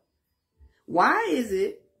know. Why is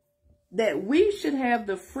it that we should have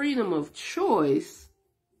the freedom of choice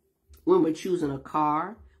when we're choosing a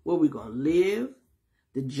car, where we're going to live,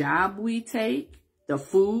 the job we take, the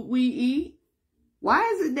food we eat? Why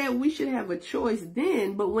is it that we should have a choice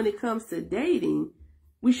then, but when it comes to dating,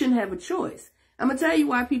 we shouldn't have a choice? I'm going to tell you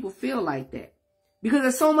why people feel like that. Because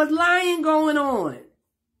there's so much lying going on.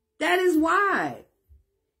 That is why.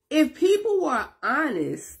 If people were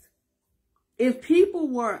honest,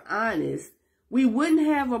 we wouldn't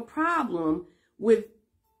have a problem with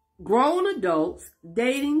grown adults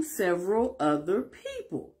dating several other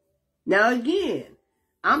people. Now, again,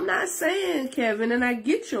 I'm not saying, Kevin, and I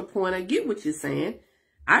get your point. I get what you're saying.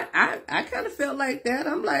 I kind of felt like that.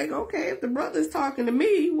 I'm like, okay, if the brother's talking to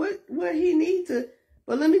me, what he need to...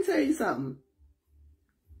 But let me tell you something.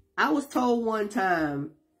 I was told one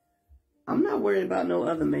time, I'm not worried about no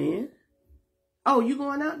other man. Oh, you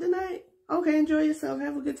going out tonight? Okay, enjoy yourself.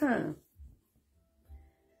 Have a good time.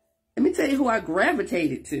 Let me tell you who I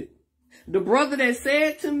gravitated to. The brother that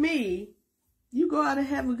said to me, you go out and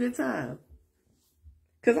have a good time.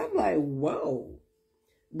 Because I'm like, whoa.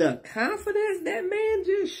 The confidence that man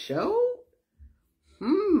just showed?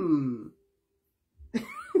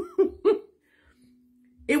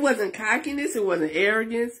 It wasn't cockiness. It wasn't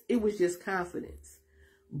arrogance. It was just confidence.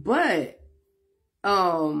 But,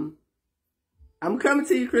 I'm coming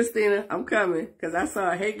to you, Christina. I'm coming. Because I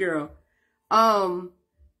saw, hey, girl.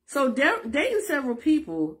 So dating several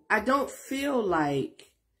people, I don't feel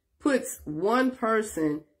like puts one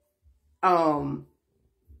person,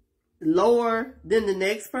 lower than the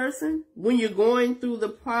next person when you're going through the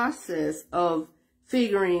process of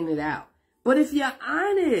figuring it out. But if you're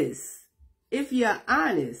honest,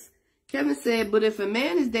 Kevin said, but if a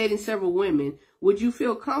man is dating several women, would you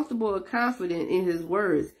feel comfortable or confident in his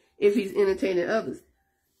words if he's entertaining others?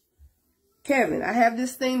 Kevin, I have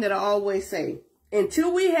this thing that I always say.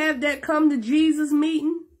 Until we have that come to Jesus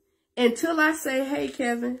meeting, until I say, hey,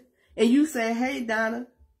 Kevin, and you say, hey, Donna,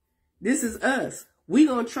 this is us. We're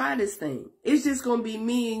going to try this thing. It's just going to be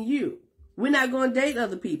me and you. We're not going to date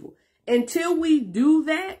other people. Until we do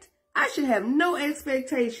that, I should have no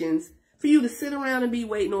expectations for you to sit around and be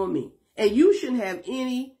waiting on me. And you shouldn't have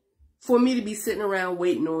any for me to be sitting around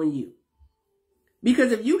waiting on you.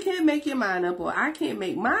 Because if you can't make your mind up or I can't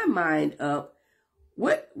make my mind up,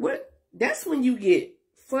 that's when you get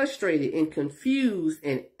frustrated and confused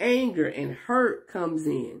and anger and hurt comes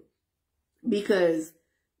in. Because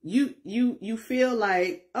you feel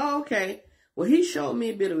like, oh, okay, well, he showed me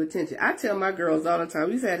a bit of attention. I tell my girls all the time,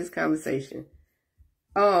 we used to have this conversation.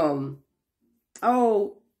 Oh,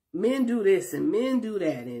 men do this and men do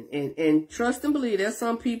that. And trust and believe, there's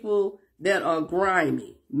some people that are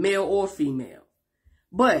grimy, male or female.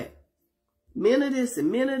 But men are this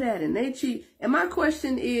and men are that and they cheat. And my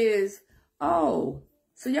question is, oh,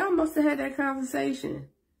 so y'all must have had that conversation.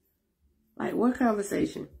 Like, what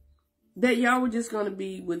conversation? That y'all were just going to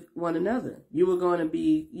be with one another. You were going to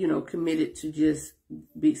be, committed to just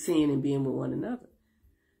be seeing and being with one another.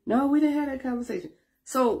 No, we didn't have that conversation.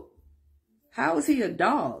 So how is he a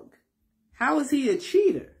dog? How is he a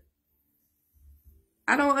cheater?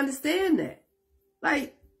 I don't understand that.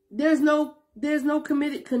 Like, there's no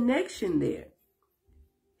committed connection there.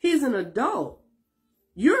 He's an adult.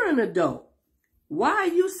 You're an adult. Why are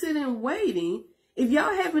you sitting waiting if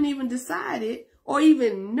y'all haven't even decided or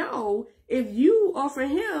even know if you are for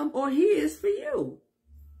him or he is for you?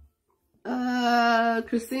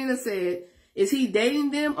 Christina said, is he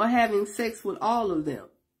dating them or having sex with all of them?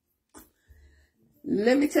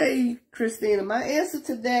 Let me tell you, Christina, my answer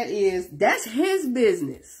to that is that's his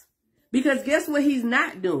business. Because guess what he's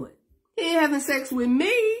not doing? He ain't having sex with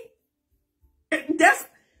me.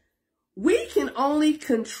 We can only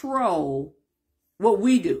control what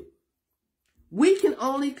we do. We can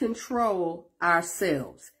only control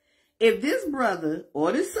ourselves. If this brother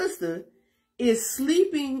or this sister is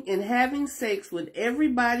sleeping and having sex with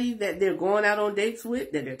everybody that they're going out on dates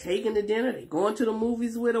with, that they're taking to dinner, they're going to the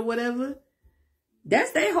movies with or whatever,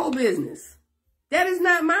 that's their whole business. That is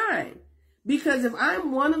not mine. Because if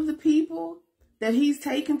I'm one of the people that he's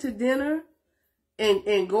taken to dinner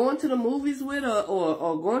and going to the movies with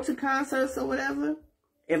or going to concerts or whatever,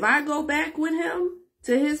 if I go back with him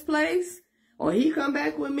to his place or he come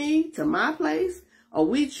back with me to my place or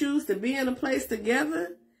we choose to be in a place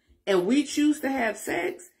together and we choose to have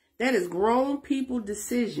sex, that is grown people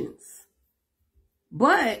decisions.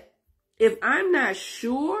 But if I'm not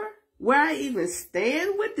sure where I even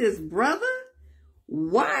stand with this brother,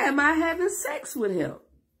 why am I having sex with him?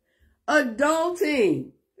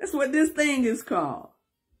 Adulting. That's what this thing is called.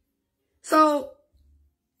 So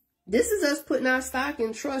this is us putting our stock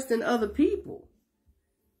and trust in other people.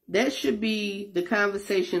 That should be the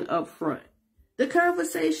conversation up front. The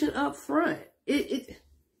conversation up front. It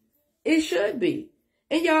should be.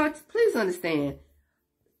 And y'all, please understand,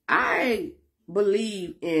 I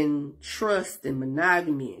believe in trust and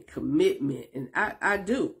monogamy and commitment. And I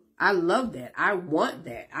do. I love that. I want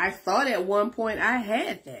that. I thought at one point I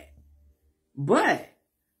had that. But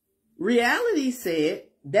reality said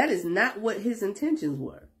that is not what his intentions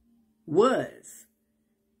was.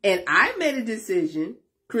 And I made a decision,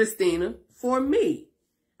 Christina, for me.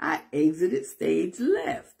 I exited stage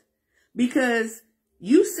left because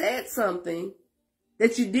you said something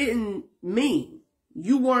that you didn't mean.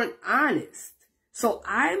 You weren't honest. So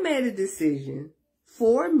I made a decision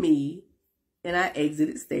for me and I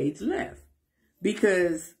exited stage left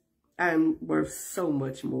because I'm worth so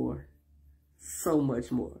much more. So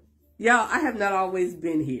much more. Y'all, I have not always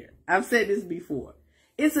been here. I've said this before.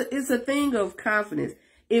 It's a thing of confidence.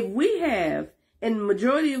 If we have, and the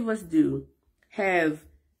majority of us do, have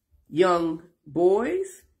young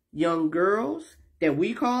boys, young girls that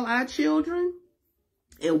we call our children,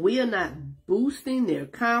 and we are not boosting their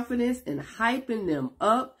confidence and hyping them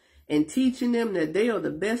up and teaching them that they are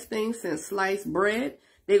the best thing since sliced bread,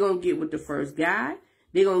 they're going to get with the first guy.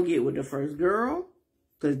 They're going to get with the first girl.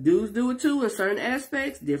 Because dudes do it too in certain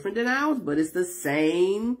aspects, different than ours, but it's the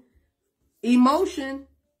same emotion.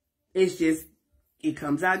 It's just, it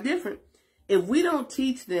comes out different. If we don't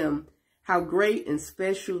teach them how great and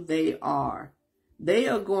special they are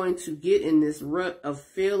going to get in this rut of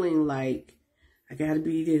feeling like, I gotta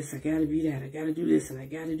be this, I gotta be that, I gotta do this, and I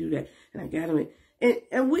gotta do that, and I gotta,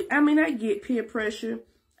 I get peer pressure.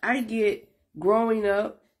 I get growing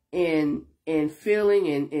up and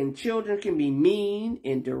feeling, and children can be mean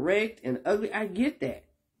and direct and ugly. I get that.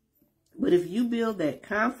 But if you build that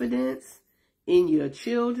confidence in your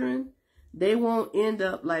children, they won't end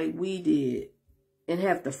up like we did and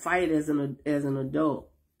have to fight as an adult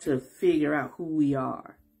to figure out who we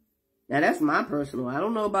are. Now, that's my personal. I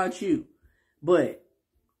don't know about you, but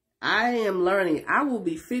I am learning. I will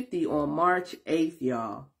be 50 on March 8th,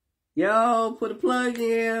 y'all. Yo, put a plug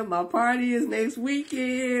in. My party is next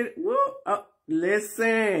weekend. Woo! Oh,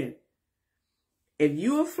 listen. If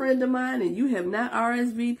you're a friend of mine and you have not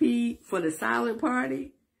RSVP'd for the silent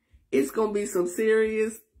party, it's going to be some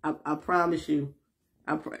serious, I promise you.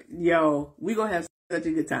 Yo, we're going to have such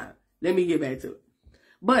a good time. Let me get back to it.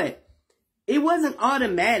 But it wasn't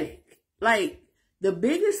automatic. Like, the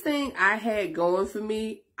biggest thing I had going for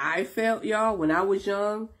me, I felt, y'all, when I was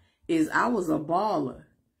young, is I was a baller.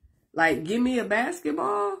 Like, give me a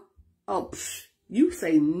basketball. Oh, you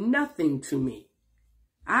say nothing to me.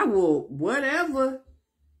 I will, whatever.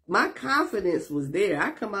 My confidence was there.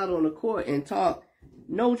 I come out on the court and talk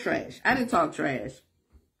no trash. I didn't talk trash.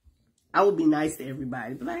 I would be nice to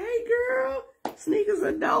everybody. Be like, hey, girl, sneakers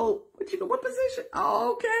are dope. What position?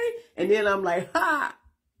 Oh, okay. And then I'm like, ha,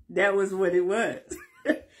 that was what it was.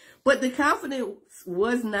 But the confidence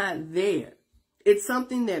was not there. It's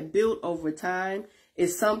something that built over time.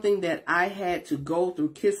 It's something that I had to go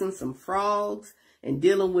through, kissing some frogs and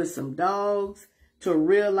dealing with some dogs to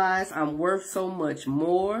realize I'm worth so much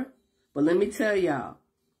more. But let me tell y'all,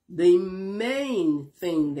 the main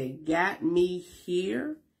thing that got me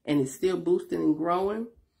here, and it's still boosting and growing,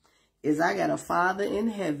 is I got a Father in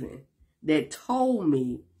heaven that told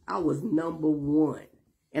me I was number one.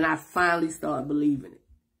 And I finally started believing it.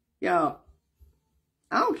 Y'all,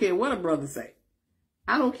 I don't care what a brother say.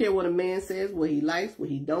 I don't care what a man says, what he likes, what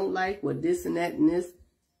he don't like, what this and that and this.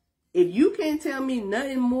 If you can't tell me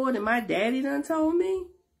nothing more than my daddy done told me,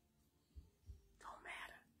 don't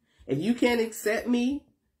matter. If you can't accept me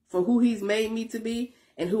for who he's made me to be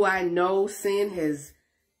and who I know sin has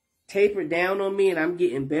tapered down on me and I'm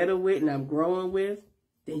getting better with and I'm growing with,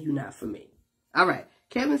 then you're not for me. All right.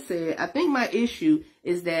 Kevin said, I think my issue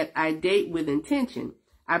is that I date with intention.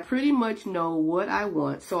 I pretty much know what I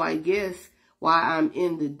want, so I guess while I'm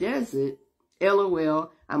in the desert,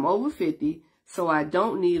 LOL, I'm over 50, so I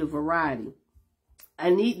don't need a variety. I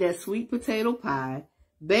need that sweet potato pie,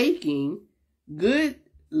 baking, good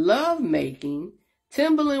love making,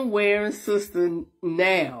 Timberland wearing sister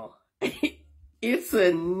now. It's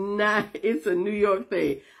a New York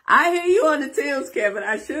thing. I hear you on the Timbs, Kevin.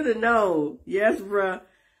 I should have known. Yes, bruh.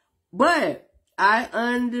 But I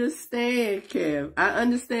understand, Kev. I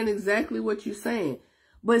understand exactly what you're saying.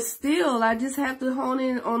 But still, I just have to hone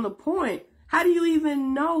in on the point. How do you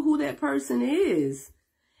even know who that person is?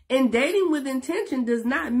 And dating with intention does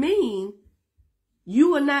not mean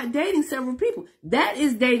you are not dating several people. That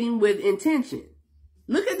is dating with intention.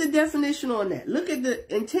 Look at the definition on that. Look at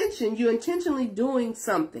the intention. You're intentionally doing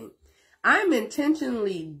something. I'm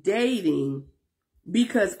intentionally dating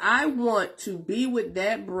because I want to be with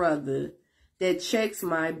that brother that checks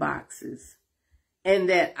my boxes and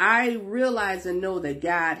that I realize and know that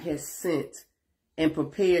God has sent and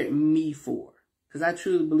prepared me for. Because I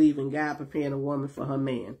truly believe in God preparing a woman for her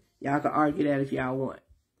man. Y'all can argue that if y'all want.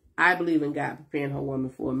 I believe in God preparing her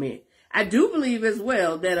woman for a man. I do believe as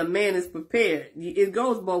well that a man is prepared. It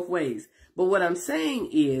goes both ways. But what I'm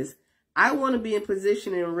saying is I want to be in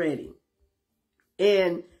position and ready.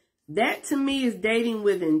 And that to me is dating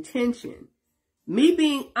with intention. Me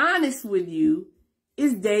being honest with you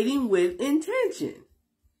is dating with intention.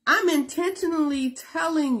 I'm intentionally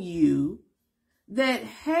telling you that,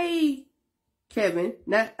 hey, Kevin,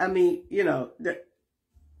 not talking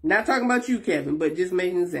about you, Kevin, but just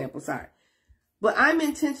making an example, sorry. But I'm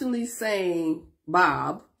intentionally saying,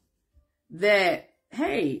 Bob, that,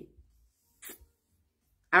 hey,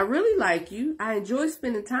 I really like you. I enjoy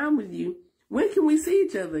spending time with you. When can we see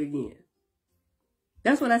each other again?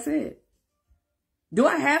 That's what I said. Do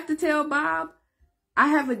I have to tell Bob I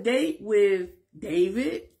have a date with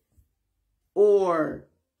David or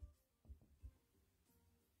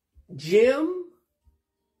Jim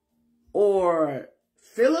or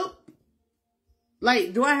Philip?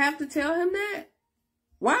 Like, do I have to tell him that?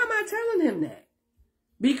 Why am I telling him that?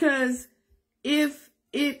 Because if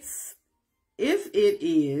it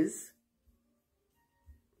is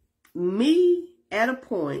me at a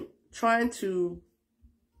point trying to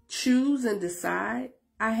choose and decide,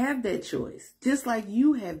 I have that choice. Just like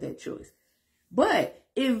you have that choice. But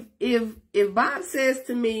if Bob says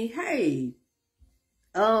to me, hey,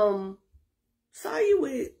 saw you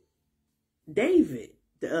with David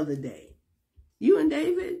the other day. You and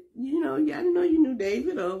David, you know, I didn't know you knew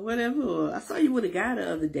David or whatever. Or I saw you with a guy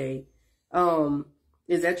the other day.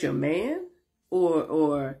 Is that your man?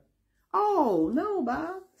 Or oh no,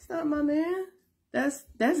 Bob, it's not my man. That's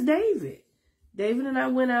David. David and I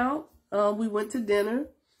went out. We went to dinner.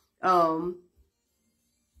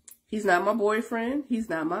 He's not my boyfriend. He's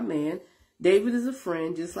not my man. David is a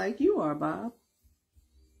friend just like you are, Bob.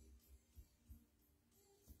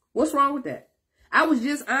 What's wrong with that? I was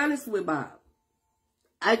just honest with Bob.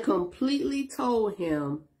 I completely told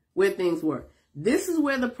him where things were. This is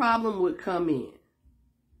where the problem would come in.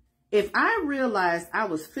 If I realized I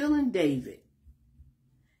was feeling David,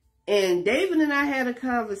 and David and I had a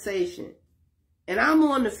conversation, and I'm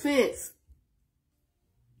on the fence,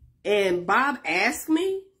 and Bob asked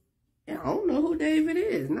me, and I don't know who David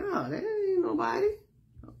is. No, that ain't nobody.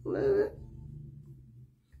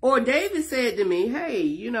 Or David said to me, hey,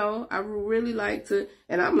 you know, I would really like to,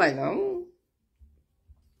 and I'm like, oh,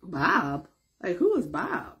 Bob? Like, who is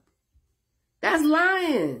Bob? That's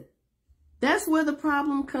lying. That's where the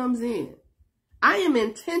problem comes in. I am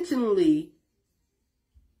intentionally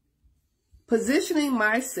positioning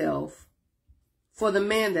myself for the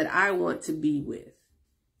man that I want to be with.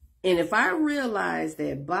 And if I realize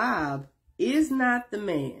that Bob is not the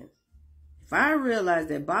man, if I realize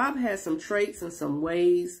that Bob has some traits and some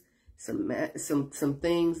ways, some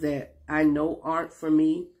things that I know aren't for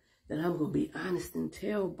me, then I'm going to be honest and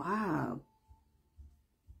tell Bob.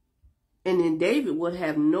 And then David would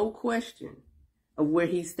have no question of where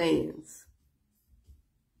he stands.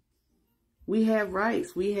 We have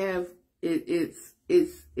rights. We have,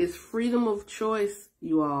 it's freedom of choice,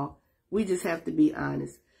 you all. We just have to be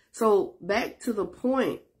honest. So back to the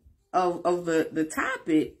point of the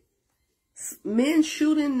topic, men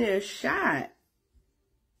shooting their shot.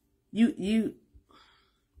 The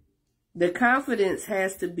confidence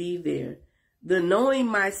has to be there. The knowing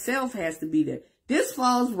myself has to be there. This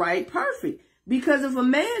falls right perfect. Because if a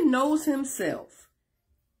man knows himself,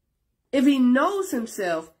 if he knows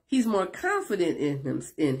himself, he's more confident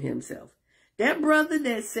in himself. That brother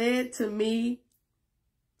that said to me,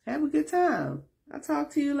 have a good time, I'll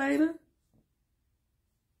talk to you later.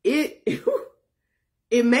 It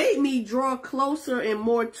made me draw closer and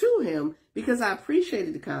more to him because I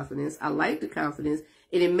appreciated the confidence. I liked the confidence.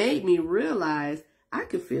 And it made me realize I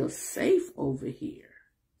could feel safe over here.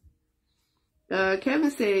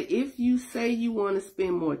 Kevin said, if you say you want to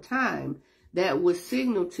spend more time, that would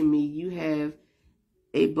signal to me you have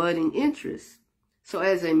a budding interest. So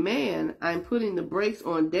as a man, I'm putting the brakes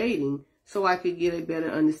on dating so I could get a better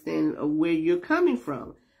understanding of where you're coming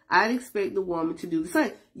from. I'd expect the woman to do the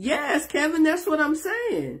same. Yes, Kevin, that's what I'm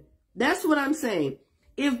saying. That's what I'm saying.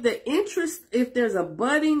 If there's a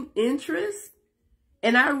budding interest,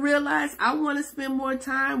 and I realize I want to spend more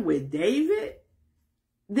time with David,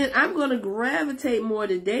 then I'm going to gravitate more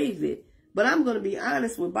to David. But I'm going to be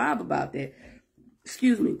honest with Bob about that.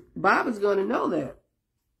 Excuse me. Bob is going to know that.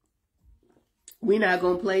 We're not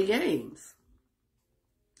going to play games.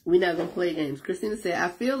 We're not going to play games. Christina said, I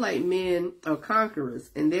feel like men are conquerors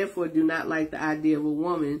and therefore do not like the idea of a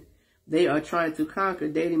woman they are trying to conquer,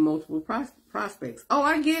 dating multiple prospects. Oh,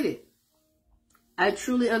 I get it. I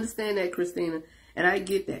truly understand that, Christina. And I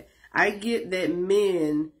get that. I get that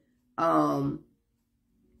men are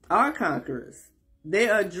conquerors. They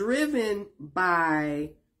are driven by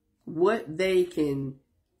what they can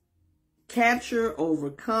capture,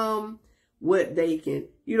 overcome, what they can,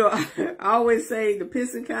 you know, I always say the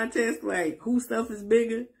pissing contest, like whose stuff is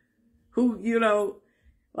bigger, who, you know,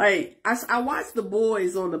 like I watch the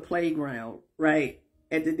boys on the playground, right,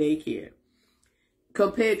 at the daycare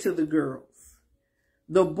compared to the girls.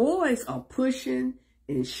 The boys are pushing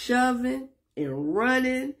and shoving and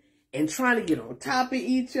running and trying to get on top of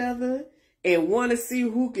each other and want to see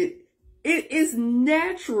who could. It is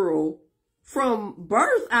natural from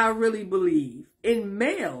birth, I really believe, in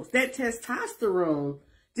males. That testosterone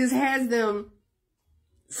just has them,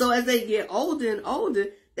 so as they get older and older,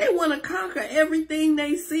 they want to conquer everything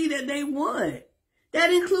they see that they want.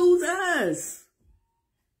 That includes us.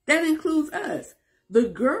 That includes us. The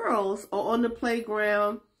girls are on the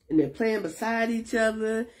playground and they're playing beside each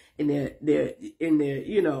other, and they're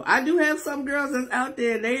you know, I do have some girls that's out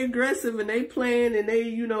there and they aggressive and they playing and they,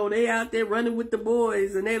 you know, they out there running with the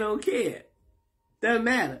boys and they don't care. Doesn't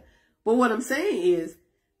matter. But what I'm saying is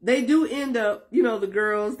they do end up, you know, the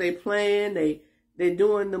girls, they playing, they're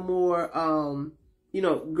doing the more, you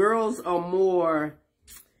know, girls are more,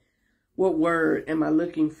 what word am I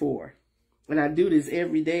looking for? and I do this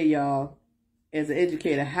every day, y'all, as an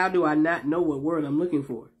educator, how do I not know what word I'm looking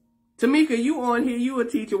for? Tamika, you on here, you a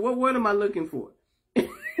teacher. What word am I looking for?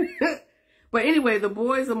 But anyway, the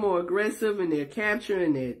boys are more aggressive and they're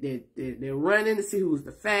capturing, they're running to see who's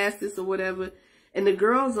the fastest or whatever. And the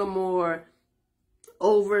girls are more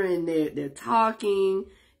over and they're talking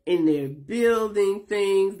and they're building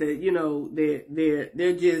things that, you know,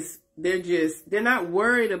 they're not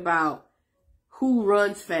worried about who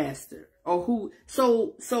runs faster or who.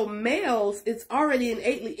 So males, it's already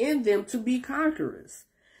innately in them to be conquerors.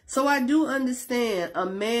 So I do understand a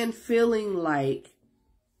man feeling like,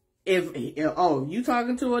 if you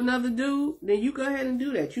talking to another dude, then you go ahead and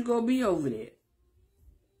do that. You go be over there.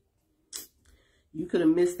 You could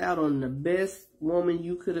have missed out on the best woman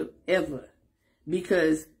you could have ever.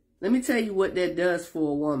 Because let me tell you what that does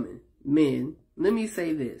for a woman. Men, let me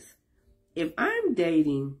say this. If I'm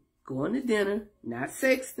dating, going to dinner, not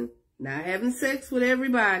sexting, not having sex with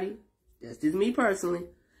everybody, that's just me personally.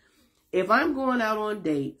 If I'm going out on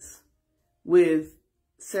dates with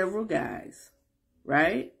several guys,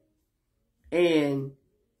 right? And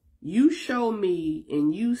you show me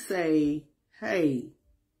and you say, hey,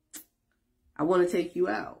 I want to take you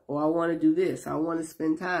out, or I want to do this, I want to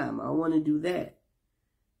spend time, I want to do that.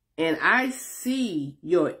 And I see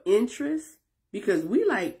your interest, because we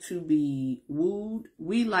like to be wooed,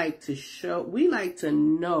 we like to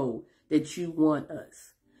know that you want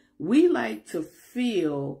us. We like to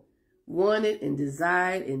feel wanted and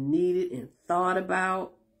desired and needed and thought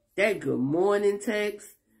about. That good morning text.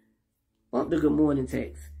 Well, the good morning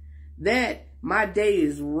text. That my day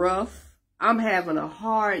is rough. I'm having a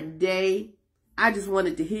hard day. I just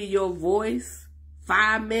wanted to hear your voice.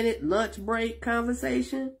 5-minute lunch break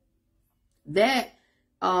conversation. That,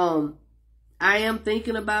 I am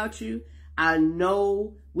thinking about you. I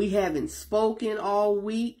know we haven't spoken all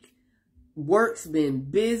week. Work's been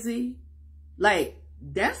busy. Like,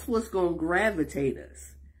 that's what's going to gravitate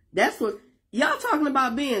us. That's what, y'all talking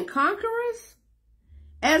about being conquerors?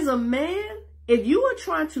 As a man, if you are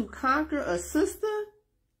trying to conquer a sister,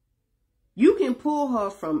 you can pull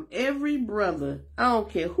her from every brother. I don't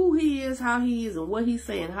care who he is, how he is, and what he's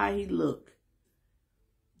saying, how he look.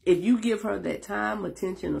 If you give her that time,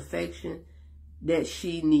 attention, affection that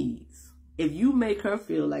she needs. If you make her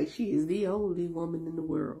feel like she is the only woman in the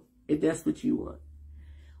world, if that's what you want.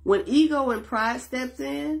 When ego and pride steps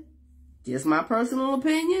in, just my personal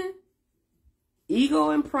opinion, ego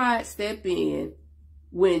and pride step in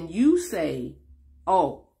when you say,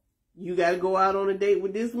 oh, you got to go out on a date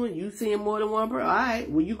with this one. You seeing more than one person. All right,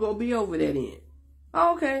 well, you go be over that end.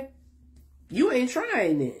 Oh, okay. You ain't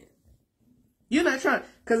trying then. You're not trying.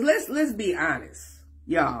 Because let's be honest,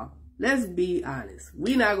 y'all. Let's be honest.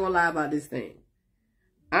 We're not going to lie about this thing.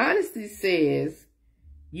 Honesty says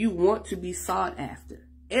you want to be sought after.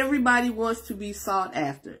 Everybody wants to be sought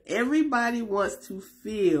after. Everybody wants to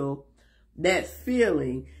feel that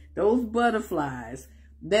feeling, those butterflies,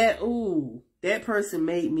 that, ooh, that person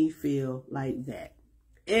made me feel like that.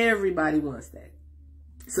 Everybody wants that.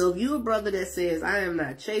 So if you're a brother that says, I am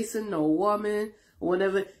not chasing no woman or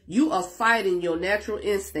whatever, you are fighting your natural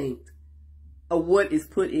instinct of what is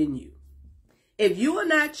put in you. If you are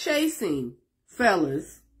not chasing,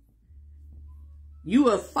 fellas, you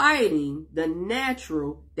are fighting the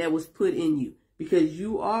natural that was put in you, because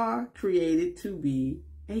you are created to be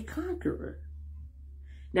a conqueror.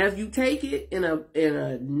 Now, if you take it in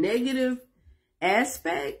a negative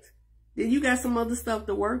aspect, then you got some other stuff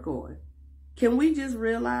to work on. Can we just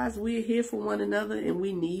realize we're here for one another and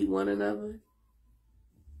we need one another?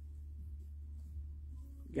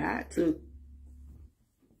 God took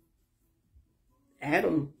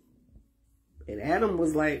Adam, and Adam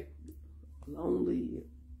was like lonely,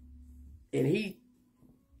 and he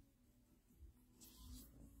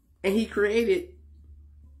created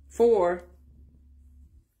 4.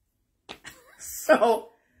 So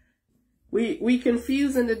we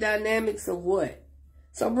confusing the dynamics of what?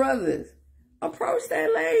 So brothers, approach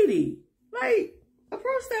that lady. Like,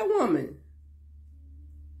 approach that woman.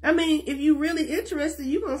 I mean, if you're really interested,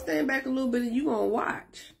 you're going to stand back a little bit and you're going to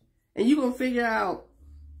watch. And you're going to figure out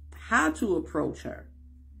how to approach her.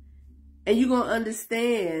 And you're going to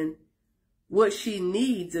understand what she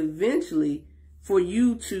needs eventually for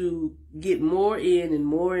you to get more in and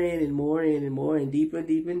more in and more in and more and deeper and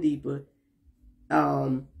deeper and deeper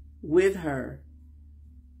with her.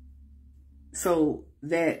 So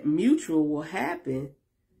that mutual will happen,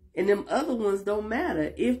 and them other ones don't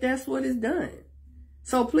matter if that's what is done.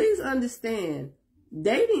 So please understand,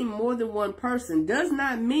 dating more than one person does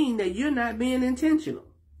not mean that you're not being intentional.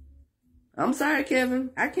 I'm sorry,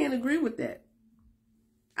 Kevin. I can't agree with that.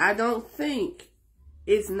 I don't think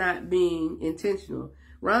it's not being intentional.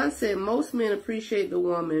 Ron said most men appreciate the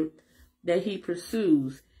woman that he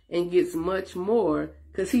pursues and gets much more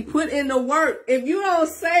because he put in the work. If you don't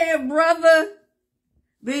say it, brother,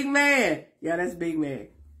 big man. Yeah, that's big man.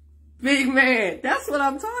 Big man. That's what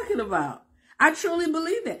I'm talking about. I truly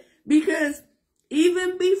believe that. Because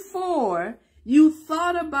even before you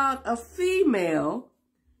thought about a female,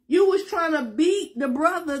 you was trying to beat the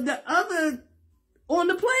brother, the other on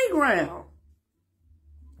the playground.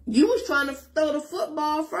 You was trying to throw the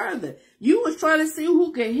football further. You was trying to see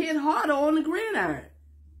who could hit harder on the gridiron.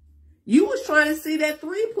 You was trying to see that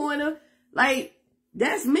three-pointer. Like,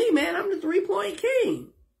 that's me, man. I'm the three-point king.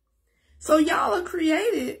 So y'all are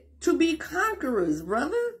created to be conquerors,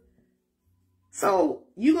 brother. So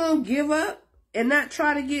you gonna give up and not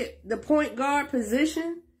try to get the point guard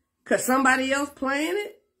position because somebody else playing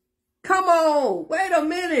it? Come on. Wait a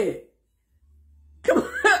minute. Come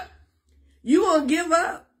on. You gonna give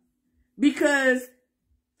up because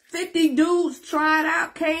 50 dudes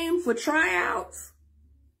came for tryouts?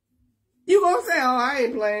 You gonna say, oh, I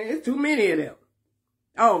ain't playing. It's too many of them.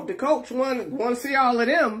 Oh, the coach want to see all of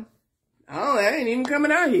them. Oh, I ain't even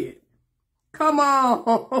coming out here. Come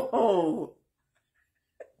on.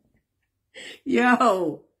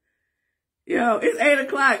 Yo, it's 8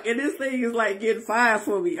 o'clock and this thing is like getting fired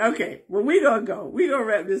for me. Okay, well, we gonna go. We gonna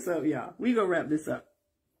wrap this up, y'all. We gonna wrap this up.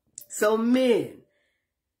 So men,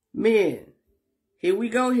 here we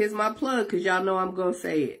go. Here's my plug because y'all know I'm gonna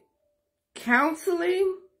say it.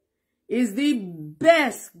 Counseling is the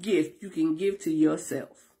best gift you can give to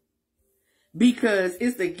yourself because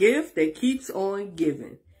it's the gift that keeps on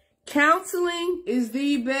giving. Counseling is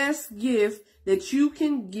the best gift that you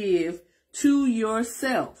can give to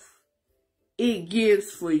yourself. It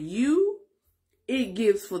gives for you. It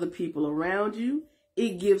gives for the people around you.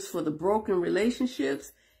 It gives for the broken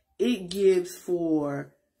relationships. It gives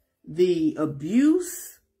for the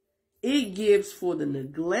abuse. It gives for the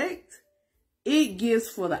neglect. It gives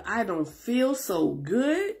for the I don't feel so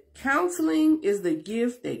good. Counseling is the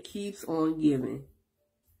gift that keeps on giving.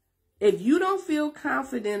 If you don't feel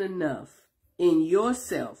confident enough in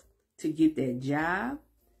yourself to get that job,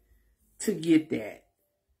 to get that,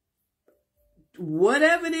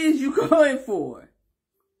 whatever it is you're going for,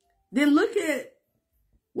 then look at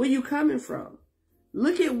where you're coming from.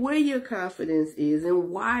 Look at where your confidence is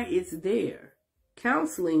and why it's there.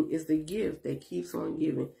 Counseling is the gift that keeps on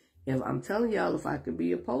giving. If I'm telling y'all, if I could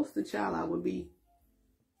be a poster child, I would be.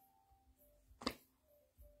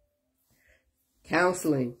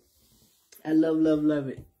 Counseling. I love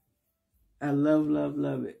it. I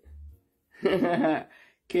love it.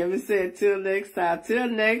 Kevin said, till next time. Till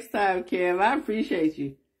next time, Kev. I appreciate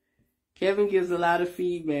you. Kevin gives a lot of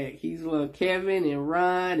feedback. He's Kevin and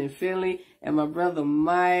Ron and Finley and my brother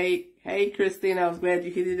Mike. Hey, Christine, I was glad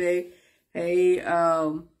you're here today. Hey,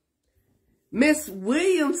 Miss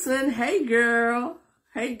Williamson. Hey, girl.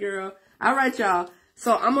 Hey, girl. All right, y'all.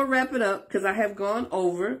 So I'm going to wrap it up because I have gone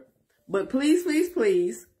over. But please, please,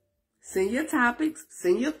 please send your topics,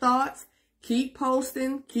 send your thoughts. Keep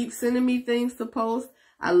posting. Keep sending me things to post.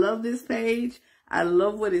 I love this page. I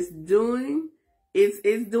love what it's doing.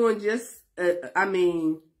 It's doing just,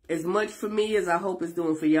 as much for me as I hope it's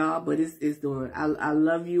doing for y'all, but it's doing. I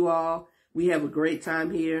love you all. We have a great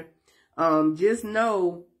time here. Just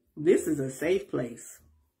know this is a safe place.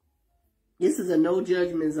 This is a no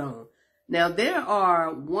judgment zone. Now, there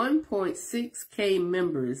are 1.6K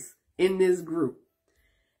members in this group.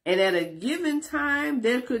 And at a given time,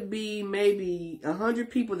 there could be maybe 100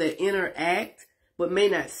 people that interact, but may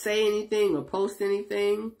not say anything or post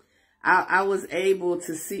anything. I was able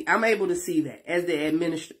to see, I'm able to see that as the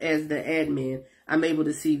admin, I'm able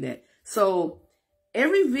to see that. So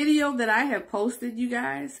every video that I have posted, you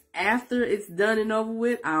guys, after it's done and over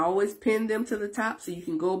with, I always pin them to the top so you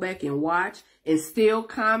can go back and watch and still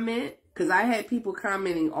comment. Because I had people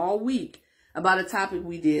commenting all week about a topic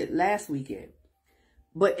we did last weekend.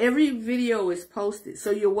 But every video is posted. So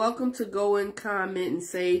you're welcome to go and comment and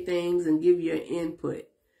say things and give your input.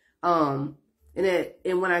 And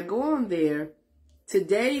when I go on there,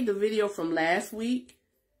 today the video from last week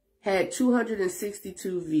had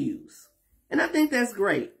 262 views. And I think that's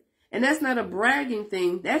great. And that's not a bragging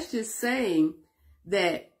thing. That's just saying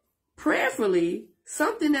that prayerfully,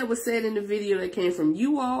 something that was said in the video that came from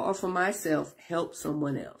you all or from myself helped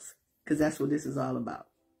someone else. Because that's what this is all about.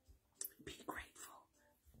 Be grateful.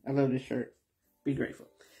 I love this shirt. Be grateful.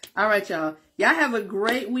 All right, y'all. Y'all have a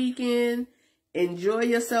great weekend. Enjoy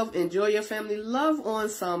yourself. Enjoy your family. Love on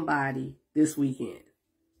somebody this weekend.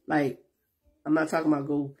 Like, I'm not talking about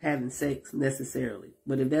go having sex necessarily.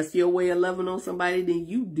 But if that's your way of loving on somebody, then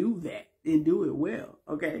you do that and do it well.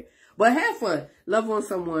 Okay? But have fun. Love on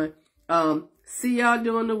someone. See y'all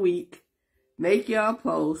during the week. Make y'all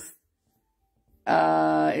post.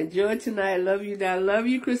 Enjoy tonight. Love you, Dad. Love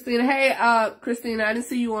you, Christina. Hey, Christina, I didn't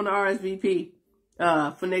see you on the RSVP,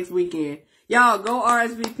 for next weekend. Y'all go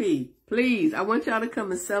RSVP. Please. I want y'all to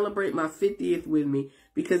come and celebrate my 50th with me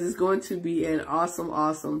because it's going to be an awesome,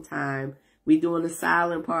 awesome time. We doing a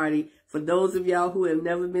silent party. For those of y'all who have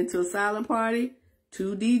never been to a silent party,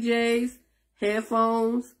 2 DJs,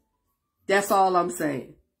 headphones. That's all I'm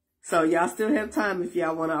saying. So y'all still have time if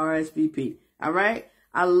y'all want to RSVP. All right?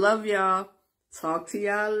 I love y'all. Talk to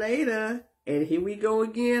y'all later. And here we go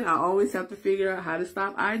again. I always have to figure out how to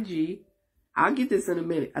stop IG. I'll get this in a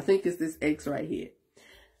minute. I think it's this X right here.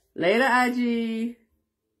 Later, IG.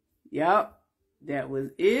 Yup. That was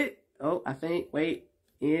it. Oh, I think. Wait.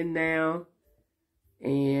 End now.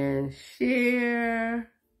 And share.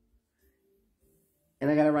 And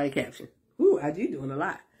I got to write a caption. Ooh, IG doing a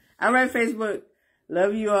lot. All right, Facebook.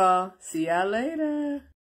 Love you all. See y'all later.